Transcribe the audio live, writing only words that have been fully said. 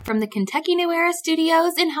from the Kentucky New Era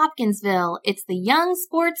Studios in Hopkinsville. It's the Young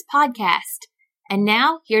Sports Podcast. And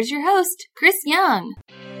now, here's your host, Chris Young.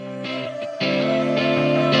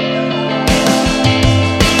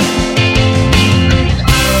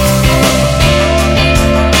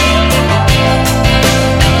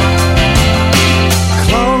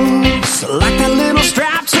 Close like that little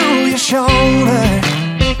strap to your shoulder.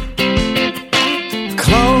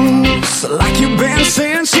 Close like you've been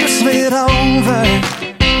since you slid over.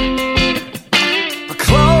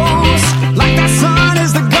 Close like that sun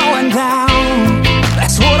is the going down.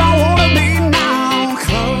 That's what I want to be now.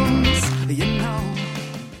 Close, you know.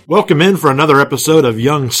 Welcome in for another episode of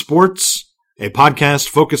Young Sports, a podcast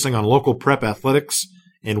focusing on local prep athletics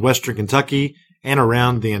in Western Kentucky and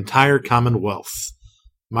around the entire Commonwealth.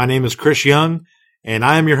 My name is Chris Young, and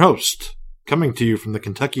I am your host, coming to you from the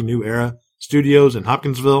Kentucky New Era Studios in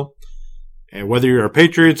Hopkinsville. And whether you're a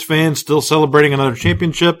Patriots fan still celebrating another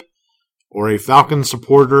championship, or a Falcons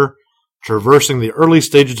supporter traversing the early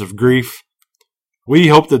stages of grief, we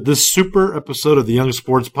hope that this super episode of the Young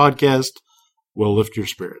Sports Podcast will lift your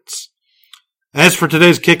spirits. As for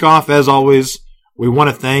today's kickoff, as always, we want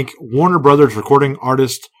to thank Warner Brothers recording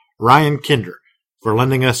artist Ryan Kinder for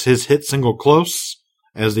lending us his hit single Close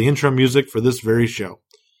as the intro music for this very show.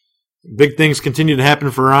 Big things continue to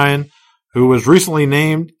happen for Ryan, who was recently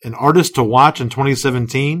named an artist to watch in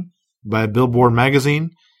 2017 by Billboard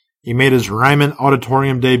magazine. He made his Ryman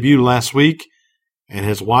Auditorium debut last week and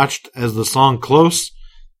has watched as the song Close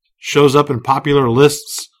shows up in popular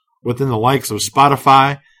lists within the likes of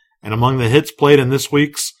Spotify and among the hits played in this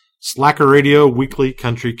week's Slacker Radio Weekly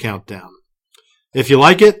Country Countdown. If you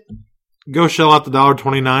like it, go shell out the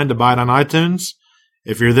 $1.29 to buy it on iTunes.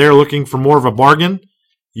 If you're there looking for more of a bargain,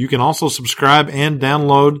 you can also subscribe and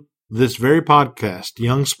download this very podcast,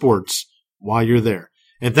 Young Sports, while you're there.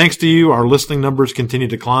 And thanks to you, our listening numbers continue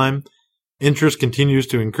to climb, interest continues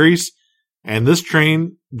to increase, and this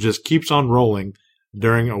train just keeps on rolling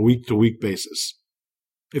during a week-to-week basis.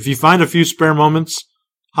 If you find a few spare moments,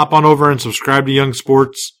 hop on over and subscribe to Young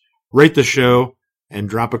Sports, rate the show, and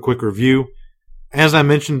drop a quick review. As I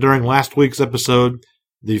mentioned during last week's episode,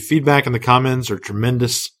 the feedback and the comments are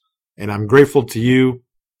tremendous, and I'm grateful to you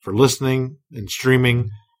for listening and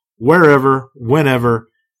streaming wherever, whenever,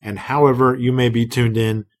 and however you may be tuned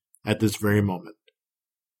in at this very moment.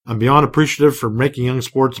 I'm beyond appreciative for making Young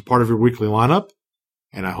Sports a part of your weekly lineup,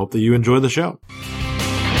 and I hope that you enjoy the show.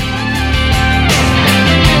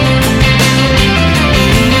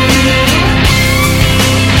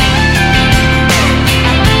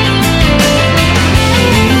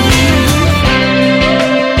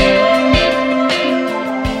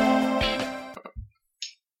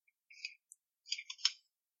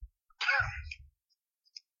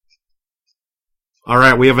 All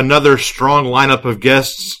right, we have another strong lineup of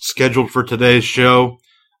guests scheduled for today's show,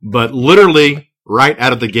 but literally right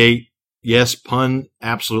out of the gate, yes, pun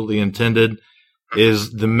absolutely intended,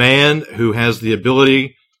 is the man who has the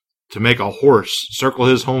ability to make a horse circle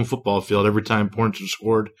his home football field every time points are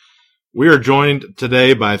scored. We are joined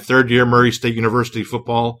today by third-year Murray State University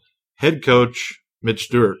football head coach Mitch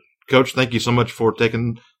Stewart. Coach, thank you so much for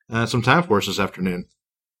taking some time for us this afternoon.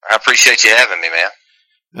 I appreciate you having me, man.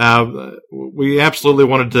 We absolutely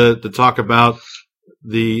wanted to talk about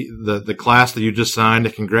the class that you just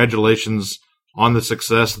signed. Congratulations on the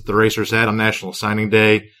success that the Racers had on National Signing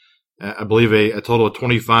Day. I believe a total of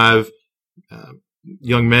 25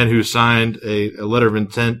 young men who signed a letter of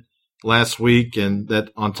intent last week, and that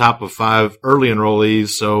on top of 5 early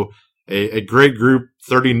enrollees. So a great group,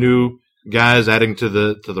 30 new guys adding to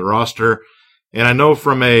the roster. And I know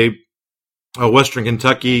from a Western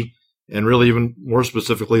Kentucky and really even more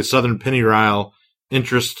specifically Southern Pennyrile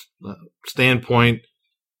interest standpoint,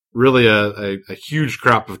 really a huge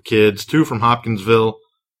crop of kids, 2 from Hopkinsville,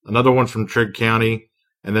 another one from Trigg County,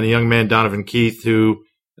 and then a young man, Donovan Keith, who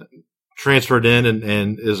transferred in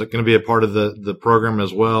and is going to be a part of the program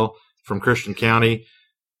as well from Christian County.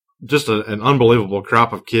 Just an unbelievable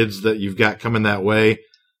crop of kids that you've got coming that way.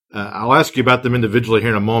 I'll ask you about them individually here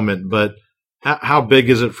in a moment, but how big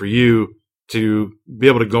is it for you to be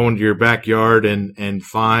able to go into your backyard and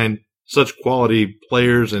find such quality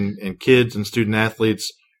players and kids and student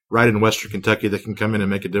athletes right in Western Kentucky that can come in and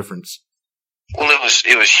make a difference? Well,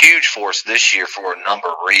 it was huge for us this year for a number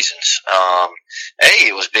of reasons.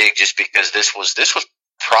 It was big just because this was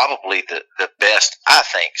probably the best, I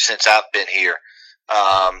think, since I've been here.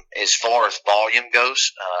 As far as volume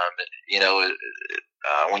goes,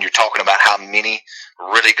 when you're talking about how many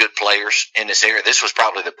really good players in this area, this was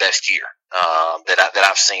probably the best year that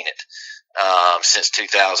I've seen it. since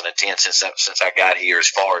 2010, since I got here, as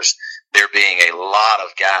far as there being a lot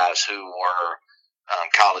of guys who were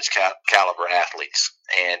college caliber athletes.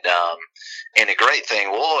 And the great thing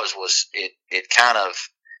was it kind of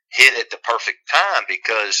hit at the perfect time,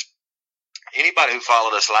 because anybody who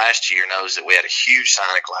followed us last year knows that we had a huge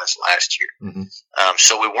signing class last year. Mm-hmm.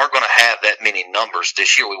 So we weren't going to have that many numbers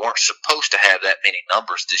this year. We weren't supposed to have that many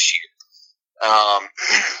numbers this year.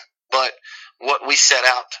 But what we set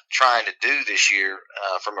out trying to do this year,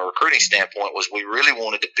 from a recruiting standpoint, was we really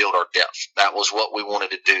wanted to build our depth. That was what we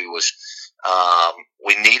wanted to do. Was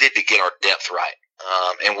we needed to get our depth right,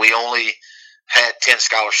 and we only had 10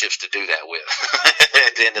 scholarships to do that with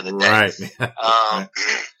at the end of the day. Right.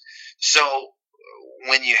 So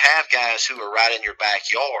when you have guys who are right in your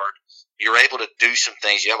backyard, you're able to do some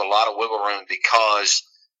things. You have a lot of wiggle room, because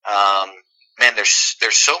man, there's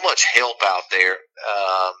so much help out there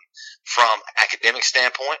from academic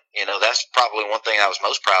standpoint. That's probably one thing I was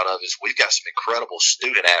most proud of, is we've got some incredible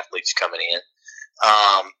student athletes coming in,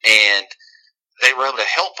 and they were able to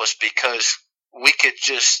help us because we could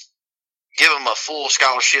just give them a full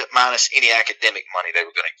scholarship minus any academic money they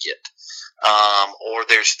were going to get. Or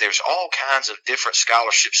there's all kinds of different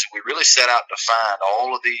scholarships. We really set out to find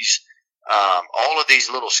all of these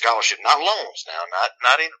little scholarships, not loans now,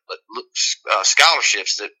 not even, but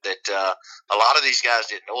scholarships that a lot of these guys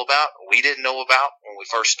didn't know about. We didn't know about when we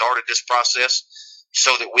first started this process,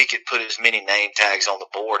 so that we could put as many name tags on the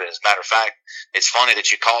board. And as a matter of fact, it's funny that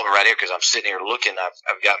you called me right here, because I'm sitting here looking.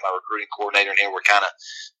 I've got my recruiting coordinator in here. We're kind of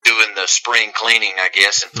doing the spring cleaning, I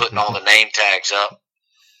guess, and putting all the name tags up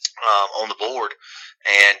on the board.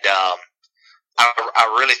 And I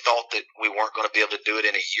really thought that we weren't going to be able to do it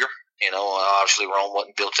in a year. Obviously Rome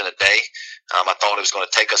wasn't built in a day. I thought it was going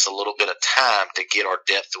to take us a little bit of time to get our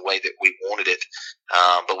depth the way that we wanted it.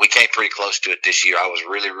 But we came pretty close to it this year. I was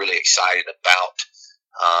really, really excited about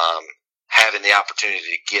having the opportunity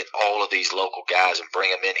to get all of these local guys and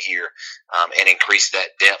bring them in here, and increase that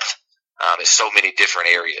depth in so many different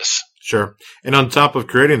areas. Sure. And on top of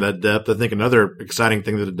creating that depth, I think another exciting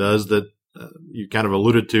thing that it does that you kind of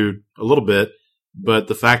alluded to a little bit, but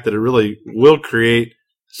the fact that it really will create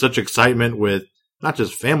such excitement with not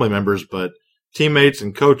just family members, but teammates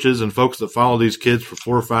and coaches and folks that follow these kids for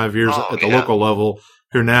 4 or 5 years at the local level,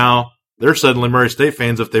 who now they're suddenly Murray State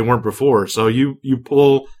fans if they weren't before. So you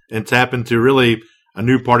pull and tap into really a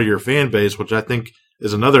new part of your fan base, which I think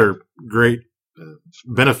is another great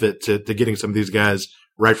benefit to getting some of these guys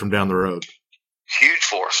right from down the road. Huge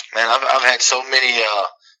for us, man. I've had so many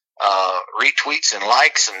retweets and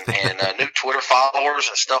likes and new Twitter followers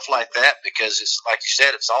and stuff like that, because it's like you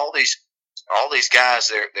said, it's all these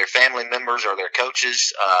guys, they're family members or their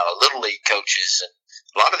coaches, little league coaches, and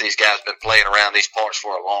a lot of these guys have been playing around these parts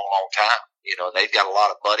for a long, long time. They've got a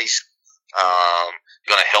lot of buddies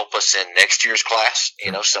going to help us in next year's class.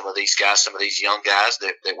 Some of these guys, some of these young guys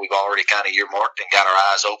that we've already kind of earmarked and got our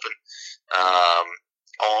eyes open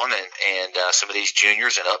on, and some of these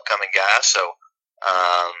juniors and upcoming guys. So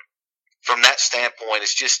from that standpoint,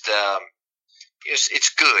 it's just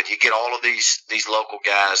it's good. You get all of these local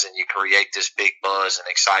guys, and you create this big buzz and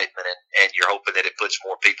excitement, and you're hoping that it puts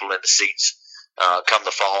more people in the seats come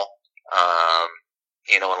the fall.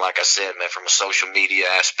 And like I said, man, from a social media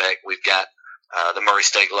aspect, we've got the Murray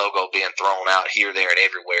State logo being thrown out here, there, and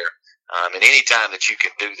everywhere. And any time that you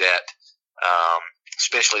can do that,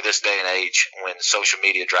 especially this day and age when social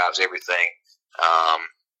media drives everything,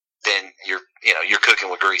 then you're cooking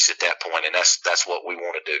with grease at that point, and that's what we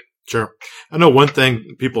want to do. Sure. I know one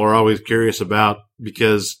thing people are always curious about,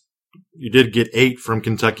 because you did get 8 from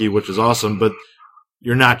Kentucky, which is awesome, but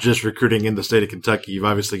you're not just recruiting in the state of Kentucky. You've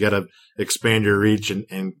obviously got to expand your reach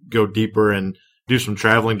and go deeper and do some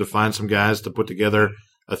traveling to find some guys to put together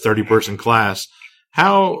a 30-person class.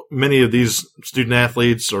 How many of these student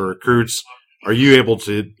athletes or recruits are you able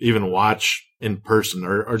to even watch in person?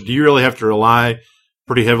 Or do you really have to rely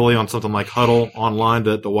pretty heavily on something like Huddle online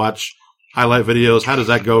to watch highlight videos? How does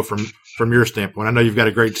that go from your standpoint? I know you've got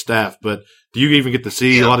a great staff, but do you even get to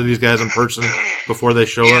see a lot of these guys in person before they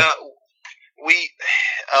show up?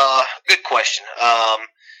 Good question.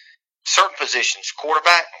 Certain positions,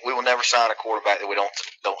 quarterback, we will never sign a quarterback that we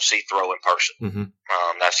don't see throw in person. Mm-hmm.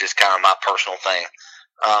 That's just kind of my personal thing.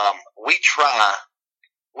 We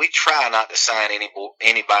try not to sign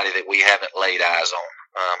anybody that we haven't laid eyes on.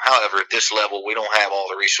 However, at this level, we don't have all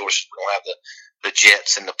the resources. We don't have the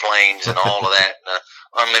jets and the planes and all of that, and the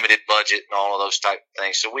unlimited budget and all of those type of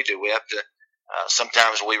things. So we have to.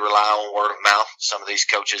 Sometimes we rely on word of mouth. Some of these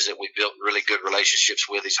coaches that we built really good relationships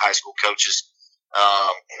with, these high school coaches,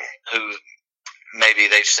 who maybe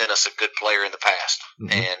they've sent us a good player in the past,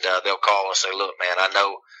 and they'll call and say, "Look, man, I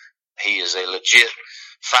know he is a legit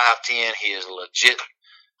 5'10". He is a legit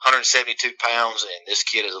 172 pounds, and this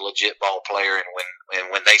kid is a legit ball player."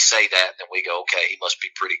 And when they say that, then we go, "Okay, he must be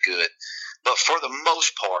pretty good." But for the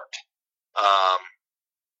most part,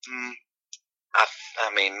 I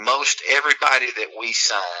mean, most everybody that we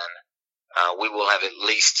sign, we will have at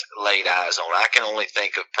least laid eyes on. I can only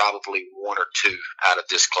think of probably one or two out of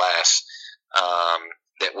this class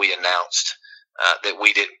that we announced that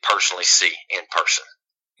we didn't personally see in person.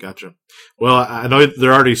 Gotcha. Well, I know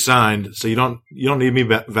they're already signed, so you don't need me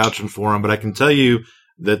vouching for them. But I can tell you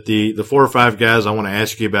that the 4 or 5 guys I want to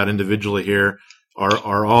ask you about individually here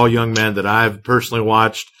are all young men that I've personally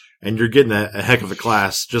watched, and you're getting a heck of a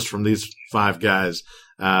class just from these 5 guys.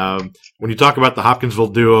 When you talk about the Hopkinsville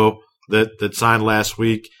duo that signed last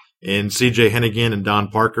week in C.J. Hennigan and Don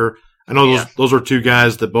Parker, I know those are 2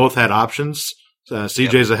 guys that both had options.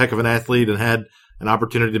 C.J.'s a heck of an athlete and had an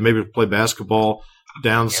opportunity to maybe play basketball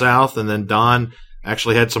down south, and then Don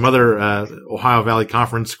actually had some other Ohio Valley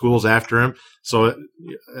Conference schools after him. So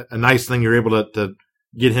a nice thing you're able to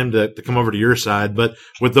get him to come over to your side. But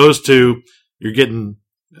with those 2, you're getting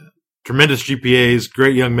tremendous GPAs,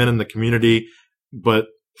 great young men in the community, but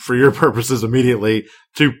for your purposes immediately,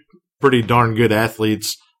 2 pretty darn good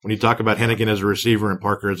athletes when you talk about Hennigan as a receiver and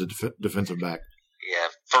Parker as a defensive back. Yeah,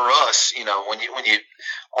 for us, when you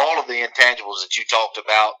all of the intangibles that you talked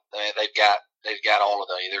about, they've got all of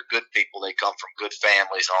them. They're good people. They come from good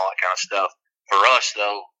families and all that kind of stuff. For us,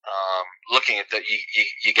 though, looking at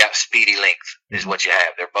you got speedy length is what you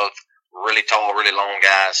have. They're both really tall, really long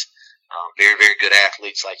guys. Very, very good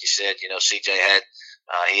athletes, like you said. CJ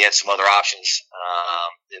had some other options.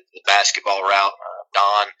 The basketball route,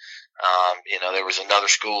 Don. There was another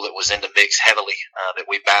school that was in the mix heavily that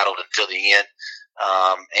we battled until the end.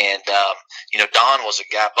 Don was a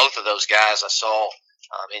guy. Both of those guys I saw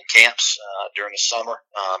in camps during the summer.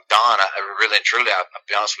 Don, I really and truly, I'll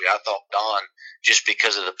be honest with you, I thought Don, just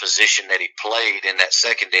because of the position that he played in that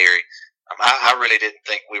secondary, I really didn't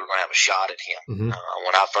think we were going to have a shot at him.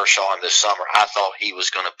 When I first saw him this summer, I thought he was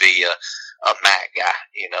going to be a MAC guy,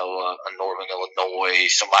 a Northern Illinois,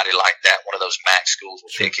 somebody like that. One of those MAC schools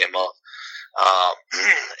would pick him up.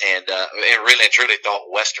 And really and truly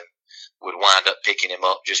thought Western would wind up picking him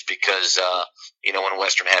up just because, when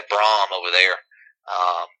Western had Braum over there,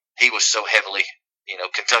 he was so heavily,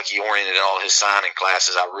 Kentucky oriented in all his signing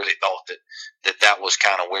classes. I really thought that was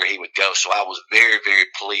kind of where he would go. So I was very, very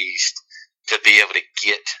pleased to be able to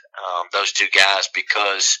get those 2 guys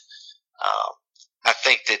because I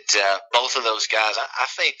think that both of those guys, I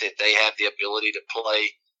think that they have the ability to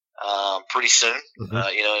play pretty soon,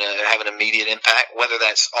 have an immediate impact, whether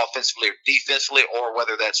that's offensively or defensively, or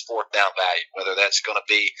whether that's 4th down value, whether that's going to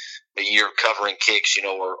be a year covering kicks,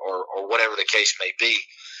 or whatever the case may be.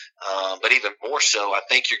 But even more so, I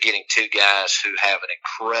think you're getting 2 guys who have an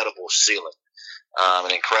incredible ceiling,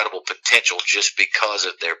 an incredible potential just because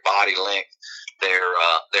of their body length,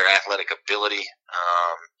 their athletic ability,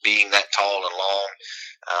 being that tall and long,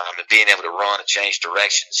 and being able to run and change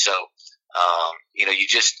directions. So,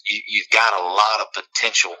 you've got a lot of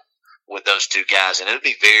potential with those 2 guys, and it'll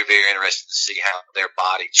be very, very interesting to see how their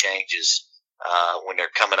body changes when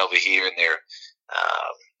they're coming over here and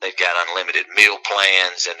they've got unlimited meal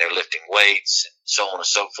plans and they're lifting weights and so on and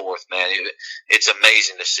so forth. Man, it's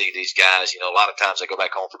amazing to see these guys. A lot of times they go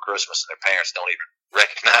back home for Christmas and their parents don't even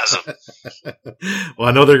recognize them. Well,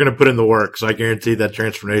 I know they're going to put in the work, so I guarantee that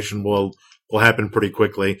transformation will happen pretty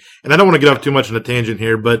quickly. And I don't want to get off too much on a tangent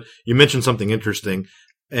here, but you mentioned something interesting,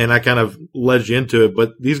 and I kind of led you into it,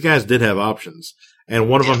 but these guys did have options. And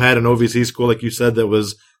one of them had an OVC school, like you said, that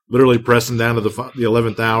was literally pressing down to the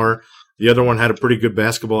 11th hour. The other one had a pretty good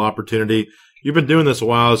basketball opportunity. You've been doing this a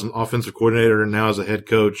while as an offensive coordinator and now as a head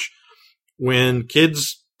coach. When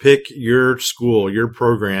kids pick your school, your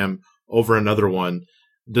program over another one,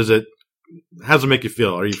 how does it make you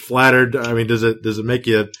feel? Are you flattered? I mean, does it make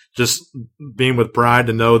you just beam with pride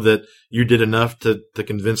to know that you did enough to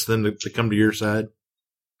convince them to come to your side?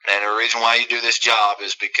 And the reason why you do this job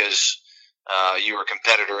is because you were a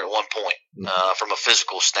competitor at one point from a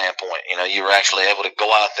physical standpoint. You were actually able to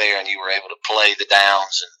go out there and you were able to play the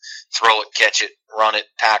downs and throw it, catch it, run it,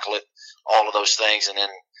 tackle it, all of those things. And then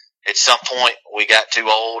at some point we got too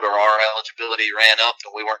old, or our eligibility ran up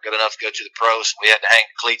and we weren't good enough to go to the pros. So we had to hang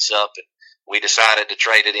the cleats up, and we decided to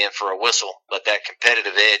trade it in for a whistle. But that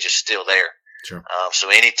competitive edge is still there. Sure. So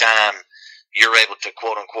anytime you're able to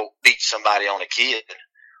quote unquote beat somebody on a kid,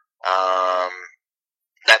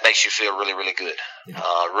 that makes you feel really, really good.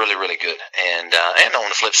 Really, really good. And on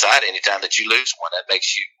the flip side, anytime that you lose one, that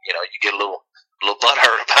makes you, you get a little little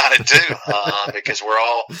butthurt about it too, because we're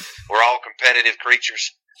all competitive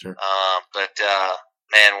creatures. Sure.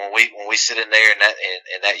 Man, when we sit in there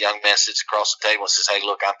and that young man sits across the table and says, "Hey,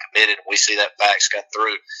 look, I'm committed," and we see that fax come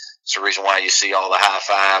through, it's the reason why you see all the high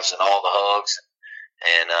fives and all the hugs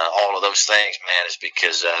and all of those things, man, is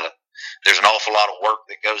because there's an awful lot of work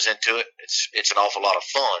that goes into it. It's an awful lot of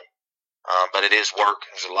fun, but it is work.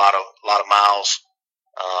 There's a lot of miles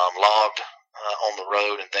logged on the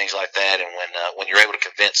road and things like that. And when you're able to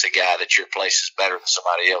convince a guy that your place is better than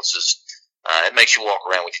somebody else's, it makes you walk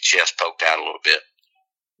around with your chest poked out a little bit.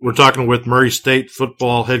 We're talking with Murray State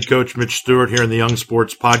football head coach Mitch Stewart here in the Young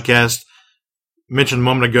Sports Podcast. Mentioned a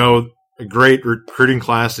moment ago a great recruiting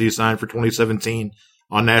class that he signed for 2017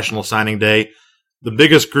 on National Signing Day. The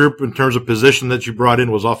biggest group in terms of position that you brought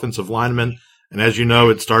in was offensive linemen, and as you know,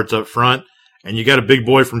 it starts up front. And you got a big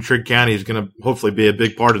boy from Trigg County who's going to hopefully be a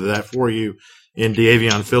big part of that for you in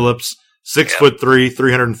DeAvion Phillips. 6'3",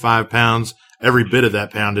 305 pounds, every bit of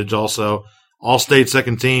that poundage also. All-state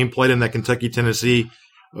second team, played in that Kentucky-Tennessee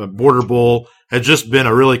Border Bowl, had just been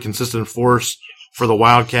a really consistent force for the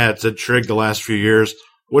Wildcats at Trigg the last few years.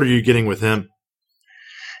 What are you getting with him?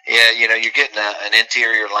 Yeah, you're getting an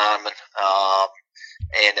interior lineman.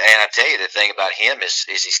 And I tell you, the thing about him is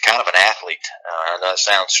he's kind of an athlete. I know it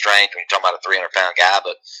sounds strange when you're talking about a 300-pound guy,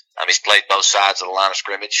 but he's played both sides of the line of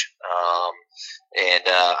scrimmage. And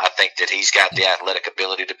I think that he's got the athletic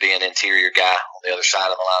ability to be an interior guy on the other side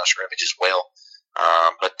of the line of scrimmage as well.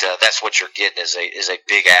 But that's what you're getting is a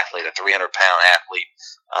big athlete, a 300-pound athlete.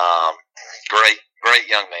 Great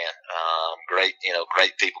young man. Great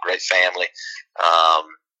people, great family.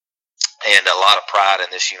 And a lot of pride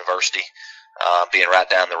in this university, being right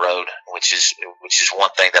down the road, which is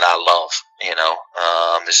one thing that I love,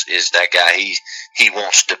 is that guy. He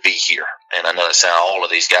wants to be here. And I know that's how all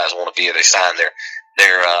of these guys want to be here. They sign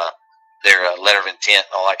their letter of intent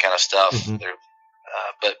and all that kind of stuff. Mm-hmm.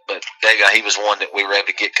 But that guy, he was one that we were able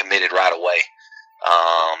to get committed right away,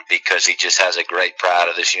 because he just has a great pride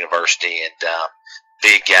of this university and,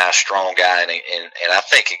 big guy, strong guy. And I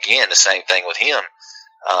think again, the same thing with him.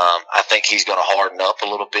 I think he's going to harden up a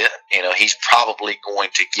little bit. He's probably going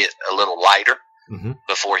to get a little lighter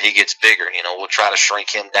before he gets bigger. We'll try to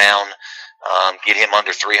shrink him down, get him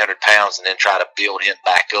under 300 pounds, and then try to build him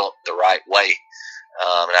back up the right way.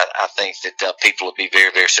 And I think that people will be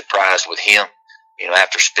very, very surprised with him,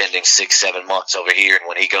 after spending 6-7 months over here. And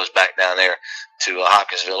when he goes back down there to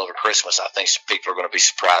Hopkinsville over Christmas, I think some people are going to be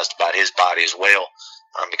surprised about his body as well,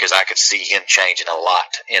 because I could see him changing a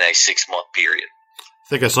lot in a 6-month period. I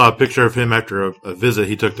think I saw a picture of him after a visit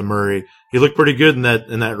he took to Murray. He looked pretty good in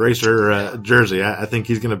that racer jersey. I think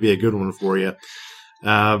he's going to be a good one for you.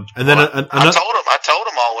 And then I told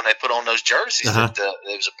them all when they put on those jerseys that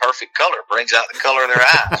it was a perfect color. It brings out the color in their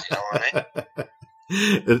eyes. You know what I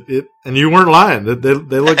mean? And you weren't lying.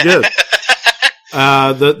 They look good.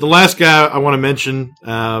 The last guy I want to mention,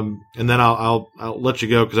 and then I'll let you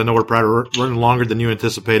go because I know we're probably running longer than you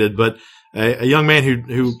anticipated, but a young man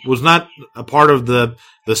who was not a part of the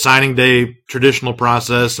signing day traditional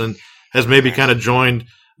process and has maybe kind of joined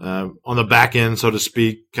on the back end, so to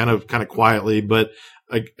speak, kind of quietly, but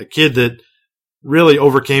a kid that really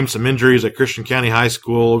overcame some injuries at Christian County High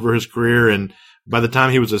School over his career, and by the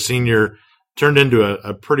time he was a senior, turned into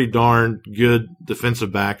a pretty darn good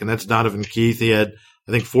defensive back, and that's Donovan Keith. He had,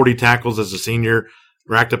 I think, 40 tackles as a senior,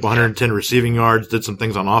 racked up 110 receiving yards, did some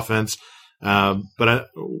things on offense.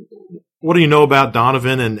 What do you know about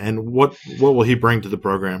Donovan, and what will he bring to the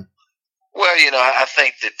program? Well, I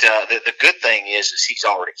think that the good thing is he's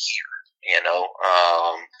already here.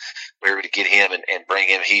 We're able to get him and bring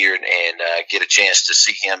him here and get a chance to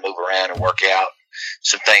see him move around and work out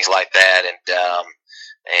some things like that.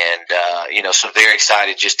 So very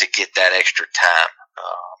excited just to get that extra time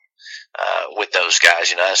with those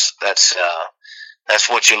guys. That's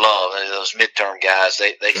what you love. Those midterm guys,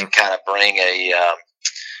 they can kind of bring an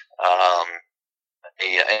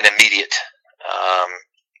immediate.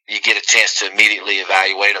 You get a chance to immediately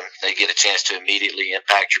evaluate them. They get a chance to immediately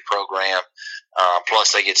impact your program.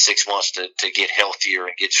 Plus, they get 6 months to get healthier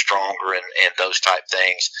and get stronger and those type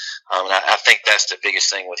things. And I think that's the biggest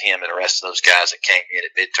thing with him and the rest of those guys that came in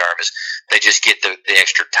at midterm is they just get the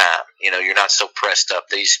extra time. You're not so pressed up.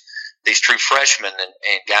 These true freshmen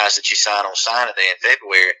and guys that you sign on signing day in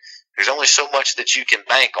February, there's only so much that you can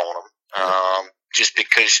bank on them. Just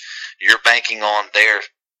because you're banking on their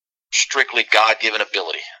strictly God-given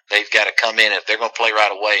ability. They've got to come in. If they're going to play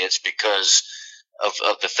right away, it's because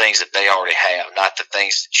of the things that they already have, not the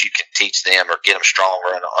things that you can teach them or get them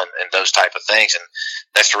stronger and those type of things. And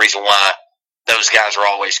that's the reason why those guys are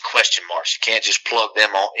always question marks. You can't just plug them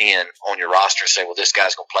in on your roster and say, well, this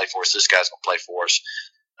guy's going to play for us, this guy's going to play for us.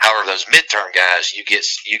 However, those midterm guys, you get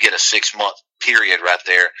a 6-month period right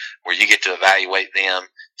there where you get to evaluate them,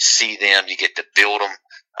 see them, you get to build them,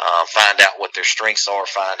 find out what their strengths are,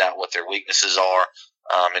 find out what their weaknesses are,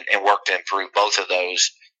 and work to improve both of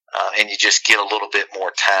those. And you just get a little bit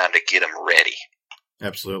more time to get them ready.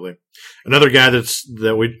 Absolutely. Another guy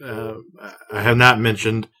that I have not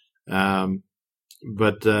mentioned,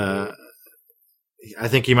 but I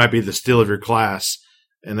think he might be the steal of your class,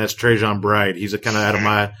 and that's Trajan Bright. He's kind of out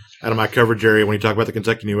of my coverage area when you talk about the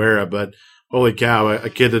Kentucky New Era, but holy cow, a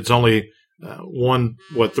kid that's only won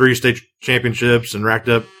 3 state championships and racked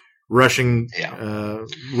up rushing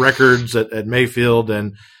records at Mayfield,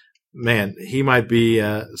 and man, he might be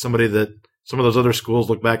somebody that some of those other schools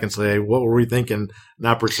look back and say, what were we thinking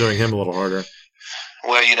not pursuing him a little harder?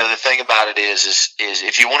 Well, the thing about it is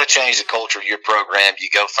if you want to change the culture of your program, you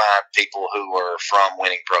go find people who are from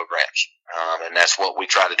winning programs. And that's what we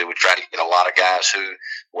try to do. We try to get a lot of guys who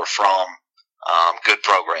were from good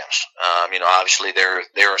programs. Obviously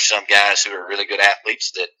there are some guys who are really good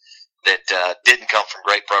athletes that didn't come from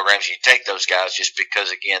great programs. You take those guys just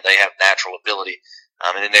because, again, they have natural ability.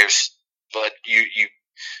 And then but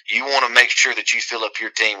you want to make sure that you fill up your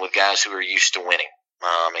team with guys who are used to winning.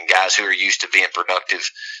 And guys who are used to being productive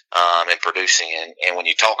and producing. And when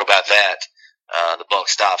you talk about that, the buck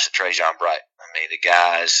stops at Trajan Bright. I mean, the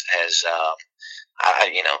guy has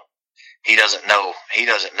he doesn't know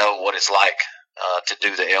what it's like to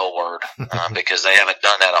do the L word because they haven't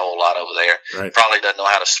done that a whole lot over there. Right. Probably doesn't know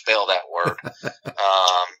how to spell that word.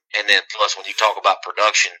 And then plus when you talk about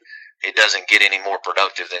production, it doesn't get any more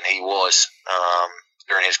productive than he was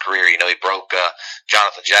during his career. He broke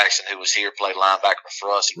Jonathan Jackson, who was here, played linebacker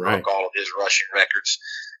for us. He broke all of his rushing records.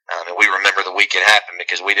 And we remember the week it happened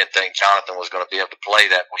because we didn't think Jonathan was going to be able to play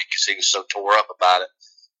that week because he was so tore up about it.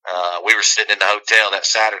 We were sitting in the hotel that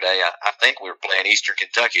Saturday. I think we were playing Eastern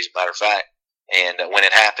Kentucky, as a matter of fact, and when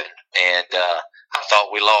it happened, and I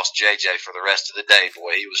thought we lost JJ for the rest of the day.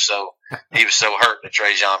 Boy, he was so hurt that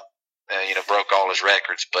Trajan broke all his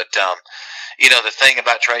records. But the thing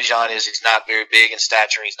about Trajan is he's not very big in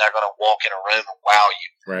stature. He's not going to walk in a room and wow you.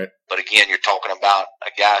 Right. But again, you're talking about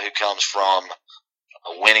a guy who comes from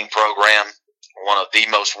a winning program, one of the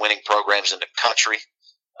most winning programs in the country,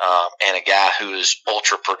 and a guy who is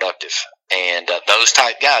ultra productive. And those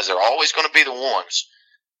type guys, they're always going to be the ones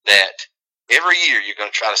that every year you're going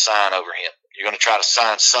to try to sign over him. You're going to try to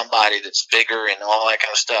sign somebody that's bigger and all that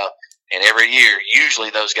kind of stuff. And every year, usually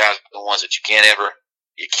those guys are the ones that you can't ever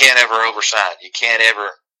oversign. You can't ever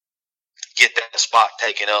get that spot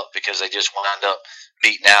taken up because they just wind up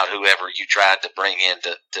beating out whoever you tried to bring in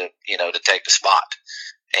to take the spot.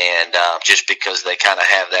 And just because they kind of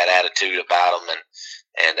have that attitude about him,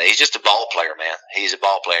 and he's just a ball player, man. He's a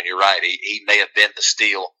ball player, and you're right. He may have been the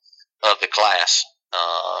steal of the class.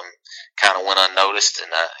 Kind of went unnoticed,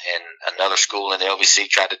 and another school in the OVC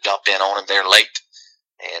tried to dump in on him there late.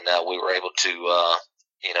 And we were able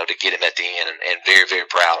to get him at the end, and very, very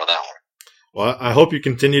proud of that one. Well, I hope you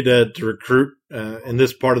continue to recruit in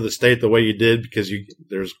this part of the state the way you did, because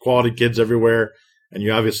there's quality kids everywhere, and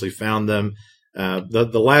you obviously found them.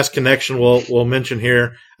 The last connection we'll mention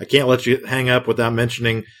here, I can't let you hang up without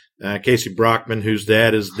mentioning Casey Brockman, whose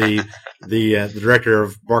dad is the director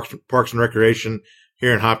of Parks and Recreation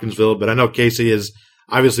here in Hopkinsville. But I know Casey has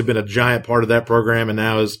obviously been a giant part of that program, and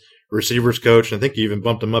now is receivers coach. I think you even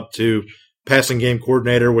bumped him up to passing game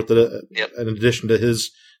coordinator with in addition to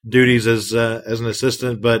his duties as an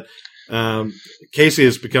assistant. But Casey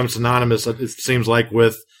has become synonymous, it seems like,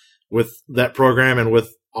 with that program and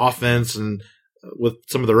with offense, and with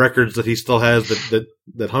some of the records that he still has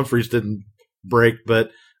that Humphreys didn't break. But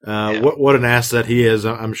what an asset he is,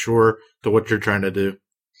 I'm sure, to what you're trying to do.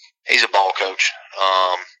 He's a ball coach,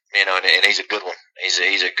 and he's a good one.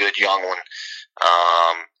 He's a good young one.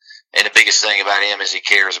 And the biggest thing about him is he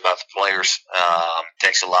cares about the players.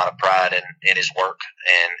 Takes a lot of pride in his work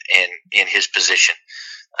and in his position,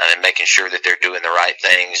 and making sure that they're doing the right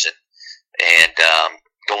things and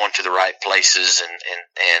going to the right places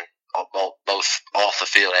and both off the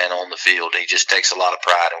field and on the field. He just takes a lot of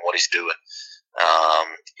pride in what he's doing.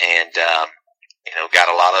 Got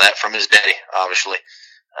a lot of that from his daddy, obviously.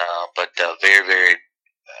 But very, very,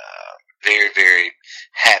 very, very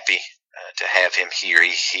happy to have him here.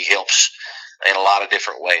 He helps in a lot of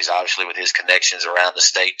different ways, obviously, with his connections around the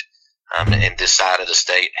state, and this side of the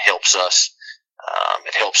state helps us.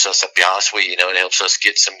 It helps us, I'll be honest with you, it helps us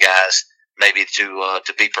get some guys maybe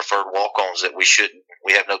to be preferred walk-ons that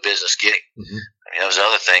we have no business getting. Mm-hmm. That was the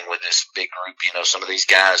other thing with this big group. Some of these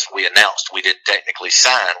guys we announced, we didn't technically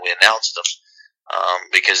sign. We announced them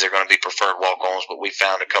because they're going to be preferred walk-ons, but we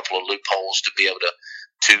found a couple of loopholes to be able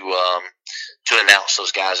to announce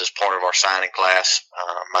those guys as part of our signing class.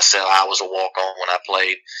 Myself, I was a walk-on when I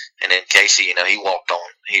played, and then Casey, he walked on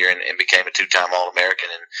here and became a 2-time All-American.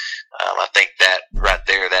 And I think that right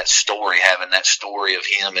there, that story, having that story of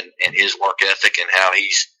him and his work ethic and how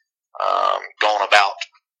he's gone about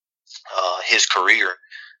his career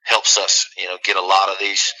helps us, get a lot of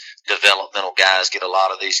these developmental guys, get a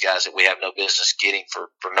lot of these guys that we have no business getting for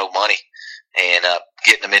no money, and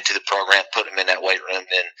getting them into the program, putting them in that weight room.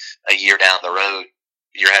 Then a year down the road,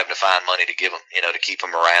 you're having to find money to give them, to keep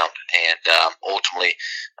them around. And ultimately,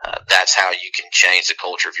 that's how you can change the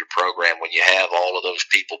culture of your program. When you have all of those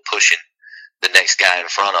people pushing the next guy in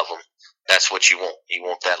front of them, that's what you want. You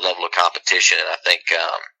want that level of competition, and I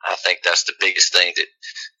think that's the biggest thing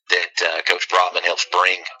that Coach Brotman helps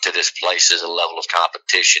bring to this place is a level of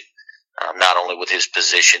competition, not only with his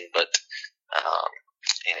position, but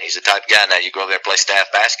he's the type of guy. Now you go over there and play staff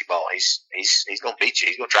basketball, he's going to beat you.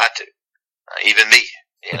 He's going to try to. Even me,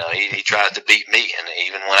 he tries to beat me, and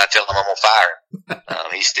even when I tell him I'm going to fire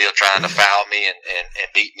him, he's still trying to foul me and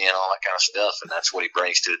beat me and all that kind of stuff, and that's what he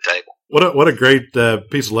brings to the table. What a great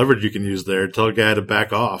piece of leverage you can use there. Tell a guy to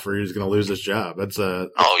back off, or he's going to lose his job. That's Oh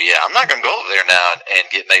yeah, I'm not going to go over there now and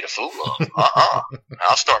get made a fool of.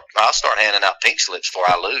 I'll start handing out pink slips before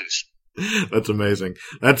I lose. That's amazing.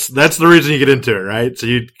 That's the reason you get into it, right? So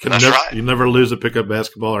you never lose a pickup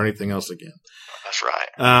basketball or anything else again. That's right.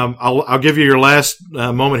 I'll give you your last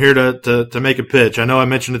moment here to make a pitch. I know I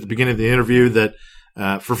mentioned at the beginning of the interview that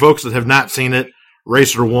for folks that have not seen it,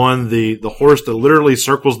 Racer One, the horse that literally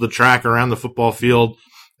circles the track around the football field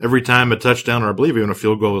every time a touchdown, or I believe even a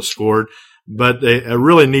field goal is scored. But a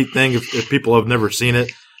really neat thing if people have never seen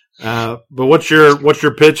it. But what's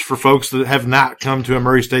your pitch for folks that have not come to a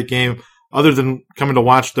Murray State game, other than coming to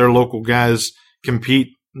watch their local guys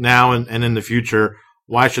compete now and in the future?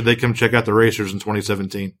 Why should they come check out the Racers in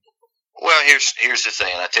 2017? Well, here's the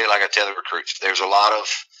thing, and I tell the recruits, there's a lot of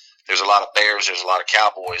Bears, there's a lot of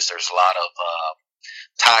Cowboys, there's a lot of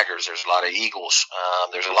Tigers, there's a lot of Eagles,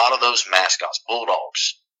 there's a lot of those mascots,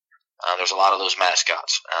 Bulldogs. There's a lot of those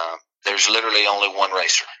mascots. There's literally only one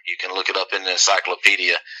racer. You can look it up in the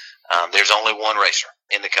encyclopedia. There's only one racer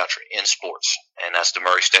in the country in sports, and that's the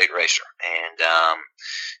Murray State Racer.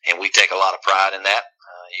 And we take a lot of pride in that.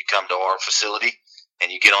 You come to our facility and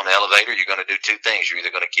you get on the elevator, you're going to do two things. You're either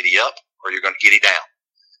going to giddy up or you're going to giddy down.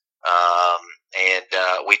 And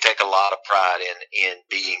we take a lot of pride in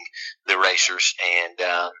being the racers, and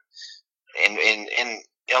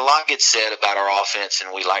a lot gets said about our offense,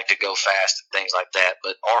 and we like to go fast and things like that.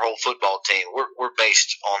 But our whole football team, we're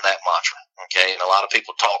based on that mantra, okay? And a lot of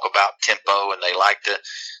people talk about tempo, and they like to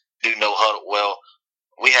do no huddle. Well,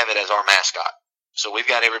 we have it as our mascot, so we've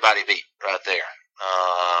got everybody beat right there.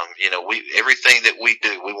 Everything that we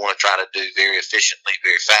do, we want to try to do very efficiently,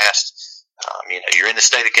 very fast. You're in the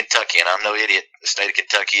state of Kentucky, and I'm no idiot. The state of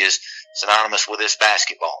Kentucky is synonymous with this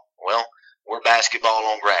basketball. Well, we're basketball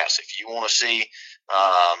on grass. If you want to see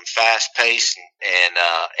fast pace and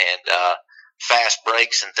fast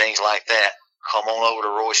breaks and things like that, come on over to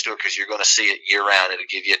Roy Stewart, because you're going to see it year round. It'll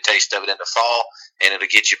give you a taste of it in the fall, and it'll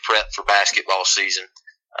get you prepped for basketball season.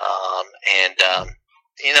 And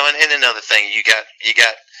another thing, you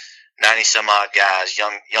got 90 some odd guys,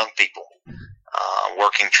 young people,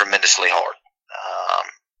 working tremendously hard.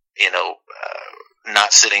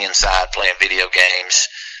 Not sitting inside playing video games,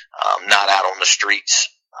 not out on the streets,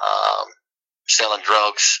 selling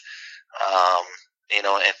drugs,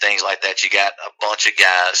 and things like that. You got a bunch of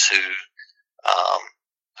guys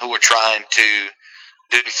who are trying to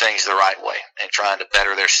do things the right way and trying to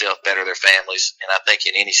better themselves, better their families. And I think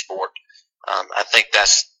in any sport, I think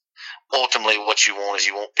that's ultimately what you want, is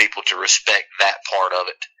you want people to respect that part of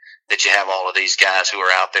it, that you have all of these guys who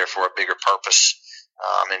are out there for a bigger purpose,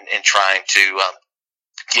 and trying to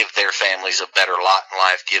give their families a better lot in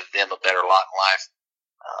life, give them a better lot in life.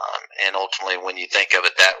 And ultimately, when you think of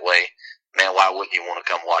it that way, man, why wouldn't you want to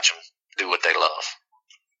come watch them do what they love?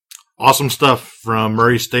 Awesome stuff from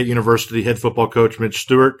Murray State University head football coach Mitch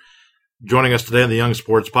Stewart, joining us today on the Young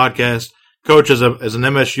Sports Podcast. Coach, as an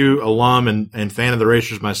MSU alum and fan of the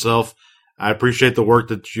Racers myself, I appreciate the work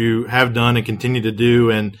that you have done and continue to do,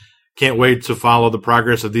 and can't wait to follow the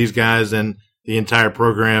progress of these guys and the entire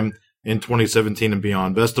program in 2017 and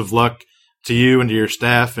beyond. Best of luck to you and to your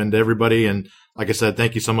staff and to everybody. And like I said,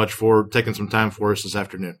 thank you so much for taking some time for us this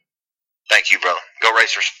afternoon. Thank you, brother. Go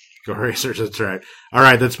Racers. Go Racers, that's right. All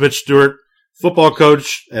right, that's Mitch Stewart, football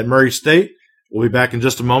coach at Murray State. We'll be back in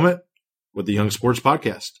just a moment with the Young Sports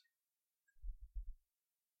Podcast.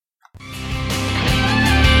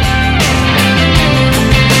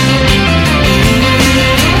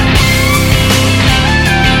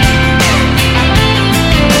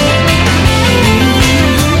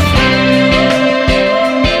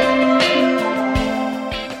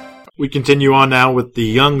 We continue on now with the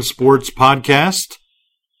Young Sports Podcast,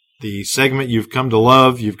 the segment you've come to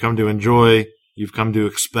love, you've come to enjoy, you've come to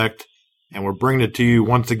expect, and we're bringing it to you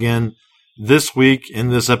once again this week in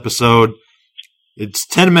this episode. It's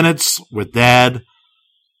 10 Minutes with Dad,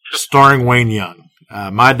 starring Wayne Young.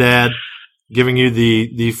 My dad, giving you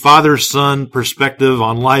the father-son perspective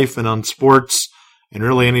on life and on sports and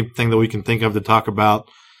really anything that we can think of to talk about.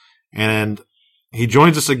 And he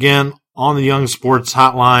joins us again on the Young Sports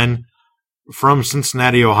Hotline from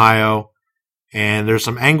Cincinnati, Ohio. And there's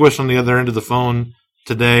some anguish on the other end of the phone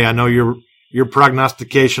today. I know your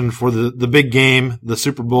prognostication for the big game, the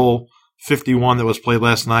Super Bowl 51 that was played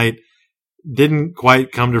last night, didn't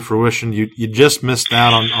quite come to fruition. You just missed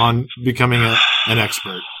out on becoming an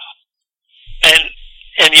expert.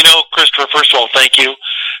 And Christopher, first of all, thank you.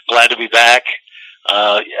 Glad to be back.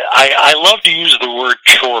 I love to use the word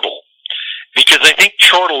chortle because I think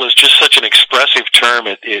chortle is just such an expressive term.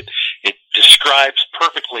 It describes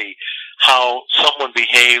perfectly how someone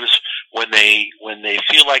behaves when they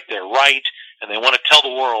feel like they're right and they want to tell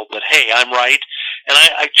the world that, hey, I'm right. And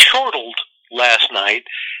I chortled last night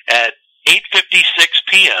at 8:56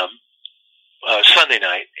 p.m., Sunday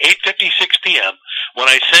night, 8:56 p.m., when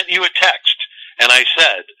I sent you a text and I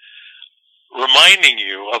said, reminding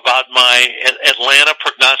you about my Atlanta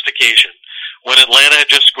prognostication when Atlanta had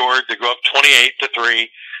just scored to go up 28-3,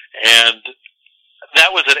 and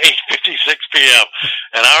that was at 8:56 p.m.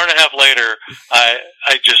 An hour and a half later, I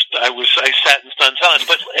sat in stunned silence.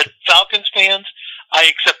 But as Falcons fans, I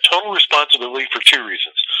accept total responsibility for two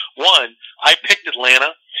reasons. One, I picked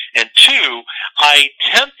Atlanta, and two, I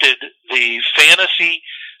tempted the fantasy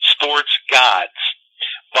sports gods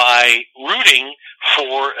by rooting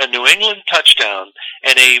for a New England touchdown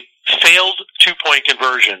and a failed two-point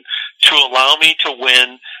conversion to allow me to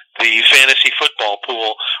win the fantasy football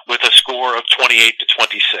pool with a score of 28-26.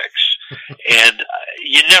 And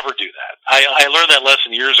you never do that. I learned that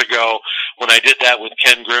lesson years ago when I did that with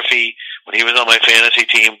Ken Griffey when he was on my fantasy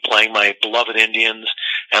team playing my beloved Indians.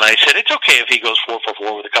 And I said, it's okay if he goes 4 for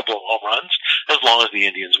 4 with a couple of home runs as long as the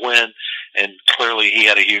Indians win. And clearly he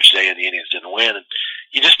had a huge day and the Indians didn't win. And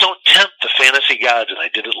you just don't tempt the fantasy gods, and I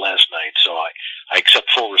did it last night, so I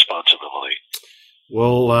accept full responsibility.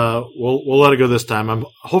 We'll let it go this time.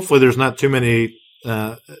 Hopefully there's not too many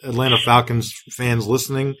Atlanta Falcons fans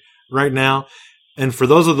listening right now. And for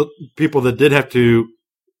those of the people that did have to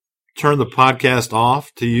turn the podcast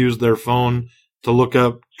off to use their phone to look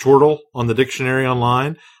up chortle on the dictionary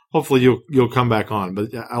online, hopefully you'll come back on.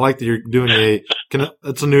 But I like that you're doing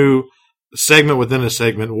it's a new segment within a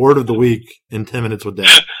segment, word of the week in 10 Minutes with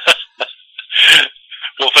Dad.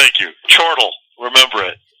 Well, thank you. Chortle, remember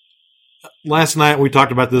it. Last night we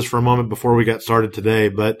talked about this for a moment before we got started today,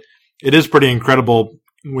 but it is pretty incredible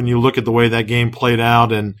when you look at the way that game played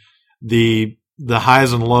out and the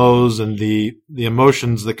highs and lows and the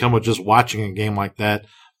emotions that come with just watching a game like that,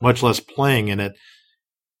 much less playing in it.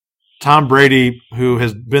 Tom Brady, who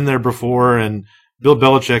has been there before, and Bill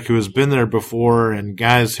Belichick, who has been there before, and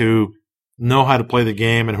guys who know how to play the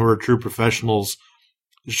game and who are true professionals,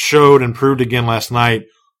 showed and proved again last night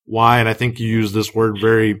why, and I think you used this word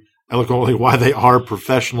very eloquently, why they are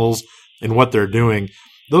professionals in what they're doing.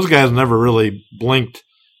 Those guys never really blinked,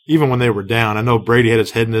 even when they were down. I know Brady had his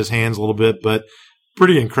head in his hands a little bit, but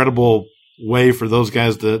pretty incredible way for those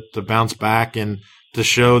guys to bounce back and to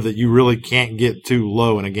show that you really can't get too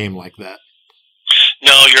low in a game like that.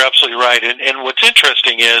 No, you're absolutely right. And what's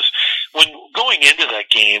interesting is when going into that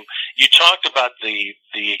game, you talked about the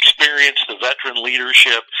experience, the veteran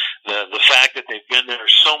leadership, the fact that they've been there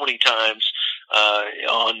so many times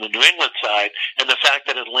on the New England side, and the fact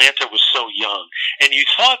that Atlanta was so young. And you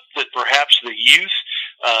thought that perhaps the youth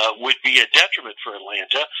would be a detriment for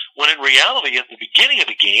Atlanta, when in reality, at the beginning of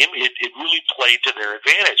the game, it really played to their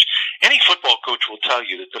advantage. Any football coach will tell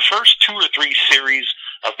you that the first 2 or 3 series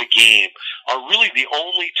of the game are really the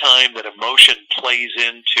only time that emotion plays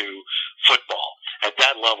into football, at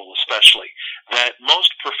that level especially. That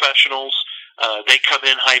most professionals, they come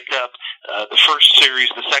in hyped up. The first series,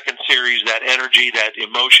 the second series, that energy, that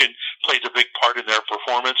emotion plays a big part in their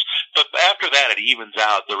performance. But after that, it evens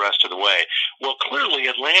out the rest of the way. Well, clearly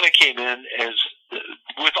Atlanta came in as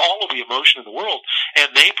with all of the emotion in the world, and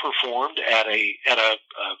they performed at a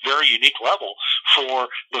very unique level for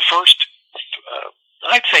the first,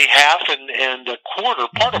 I'd say half and a quarter,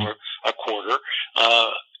 part of a quarter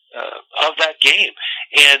of that game.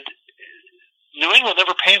 And New England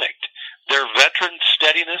never panicked. Their veteran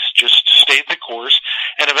steadiness just stayed the course.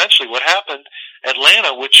 And eventually what happened,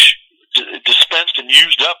 Atlanta, which dispensed and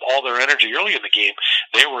used up all their energy early in the game,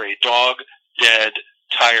 they were a dog-dead,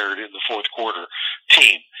 tired in the fourth quarter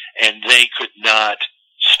team. And they could not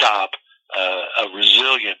stop a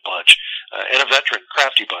resilient bunch and a veteran,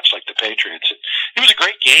 crafty bunch like the Patriots. And it was a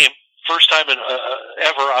great game. First time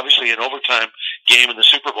ever, obviously, an overtime game in the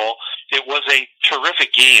Super Bowl. It was a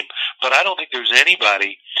terrific game, but I don't think there's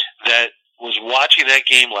anybody that was watching that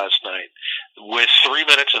game last night with 3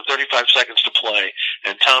 minutes and 35 seconds to play,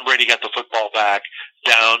 and Tom Brady got the football back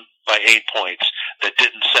down by 8 points that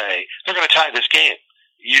didn't say, they're going to tie this game.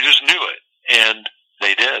 You just knew it, and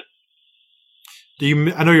they did.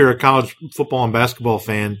 I know you're a college football and basketball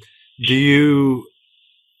fan.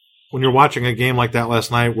 When you're watching a game like that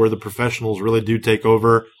last night where the professionals really do take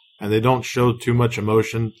over and they don't show too much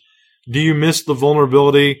emotion, do you miss the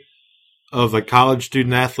vulnerability of a college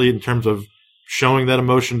student athlete in terms of showing that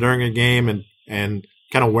emotion during a game and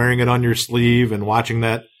kind of wearing it on your sleeve and watching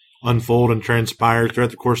that unfold and transpire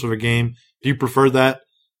throughout the course of a game? Do you prefer that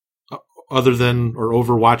other than or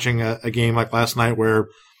over watching a game like last night where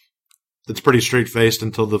it's pretty straight-faced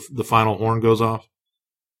until the final horn goes off?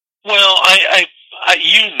 Well,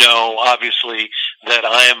 obviously, that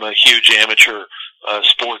I am a huge amateur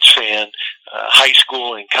sports fan. High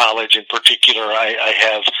school and college in particular, I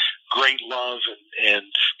have great love and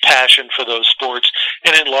passion for those sports,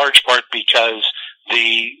 and in large part because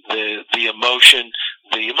the emotion,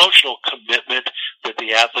 the emotional commitment that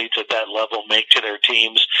the athletes at that level make to their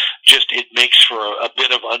teams, it makes for a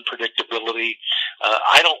bit of unpredictability.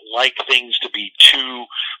 I don't like things to be too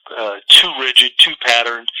rigid, too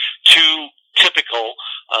patterned, too typical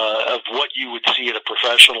of what you would see at a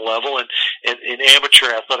professional level, and in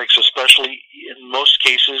amateur athletics especially. In most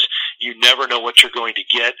cases, you never know what you're going to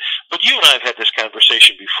get. But you and I have had this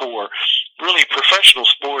conversation before. Really, professional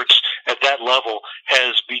sports at that level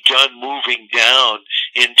has begun moving down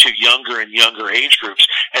into younger and younger age groups.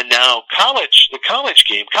 And now the college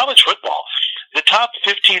game, college football, the top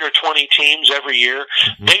 15 or 20 teams every year,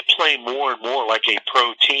 they play more and more like a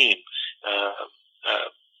pro team,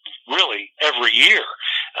 really every year,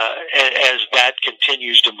 as that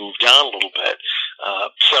continues to move down a little bit.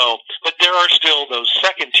 But there are still those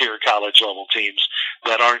second-tier college-level teams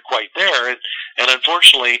that aren't quite there, and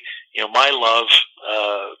unfortunately, my love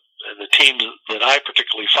and the teams that I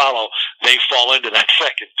particularly follow, they fall into that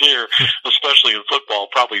second tier, especially in football,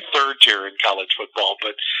 probably third tier in college football.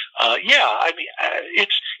 But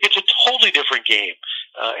it's a totally different game,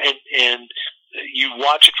 and you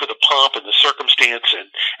watch it for the pomp and the circumstance and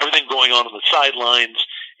everything going on the sidelines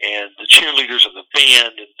and the cheerleaders and the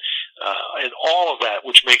band and all of that,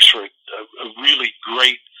 which makes for a really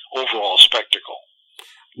great overall spectacle.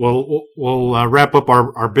 Well, we'll wrap up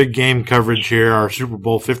our big game coverage here, our Super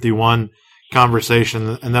Bowl 51 conversation,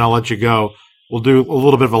 and then I'll let you go. We'll do a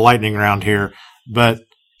little bit of a lightning round here, but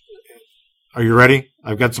are you ready?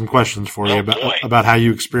 I've got some questions for you about how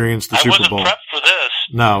you experienced the Super Bowl. I wasn't prepped for this.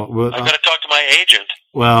 No, I've got to talk to my agent.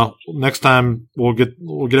 Well, next time we'll get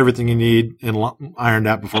everything you need and ironed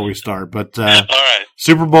out before we start. But all right.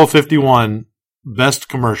 Super Bowl 51, best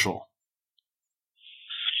commercial.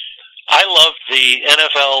 I loved the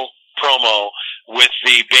NFL promo with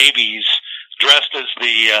the babies dressed as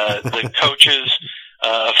the coaches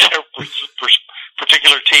of their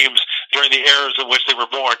particular teams during the eras in which they were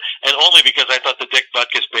born, and only because I thought the Dick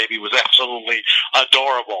Butkus baby was absolutely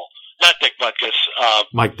adorable. Not Dick Butkus.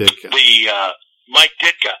 Mike Ditka. The Mike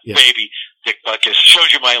Ditka baby, Dick Butkus.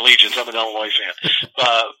 Shows you my allegiance. I'm an Illinois fan.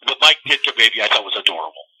 The Mike Ditka baby I thought was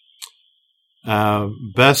adorable.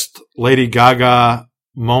 Best Lady Gaga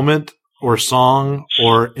moment or song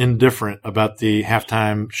or indifferent about the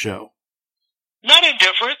halftime show? Not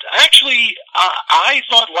indifferent. Actually, I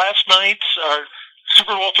thought last night's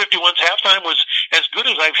Super Bowl 51's halftime was as good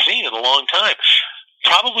as I've seen in a long time.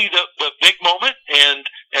 Probably the big moment, and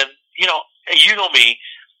you know me,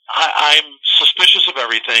 I'm suspicious of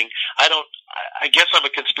everything. I guess I'm a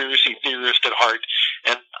conspiracy theorist at heart,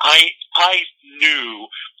 and I knew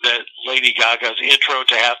that Lady Gaga's intro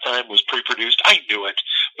to halftime was pre-produced. I knew it,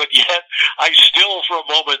 but yet I still, for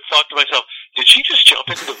a moment, thought to myself, did she just jump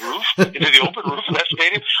into the roof, into the open roof of that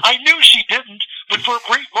stadium? I knew she didn't, but for a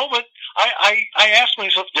brief moment, I asked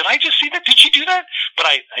myself, did I just see that? Did she do that? But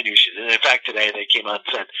I knew she did. In fact, today they came out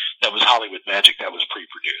and said that was Hollywood magic, that was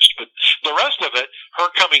pre-produced. But the rest of it, her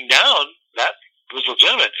coming down, that was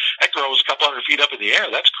legitimate. That girl was a couple hundred feet up in the air.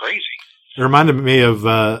 That's crazy. It reminded me of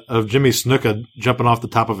Jimmy Snuka jumping off the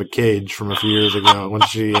top of a cage from a few years ago when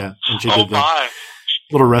she did that.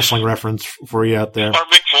 Little wrestling reference for you out there.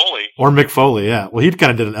 Or Mick Foley, yeah. Well, he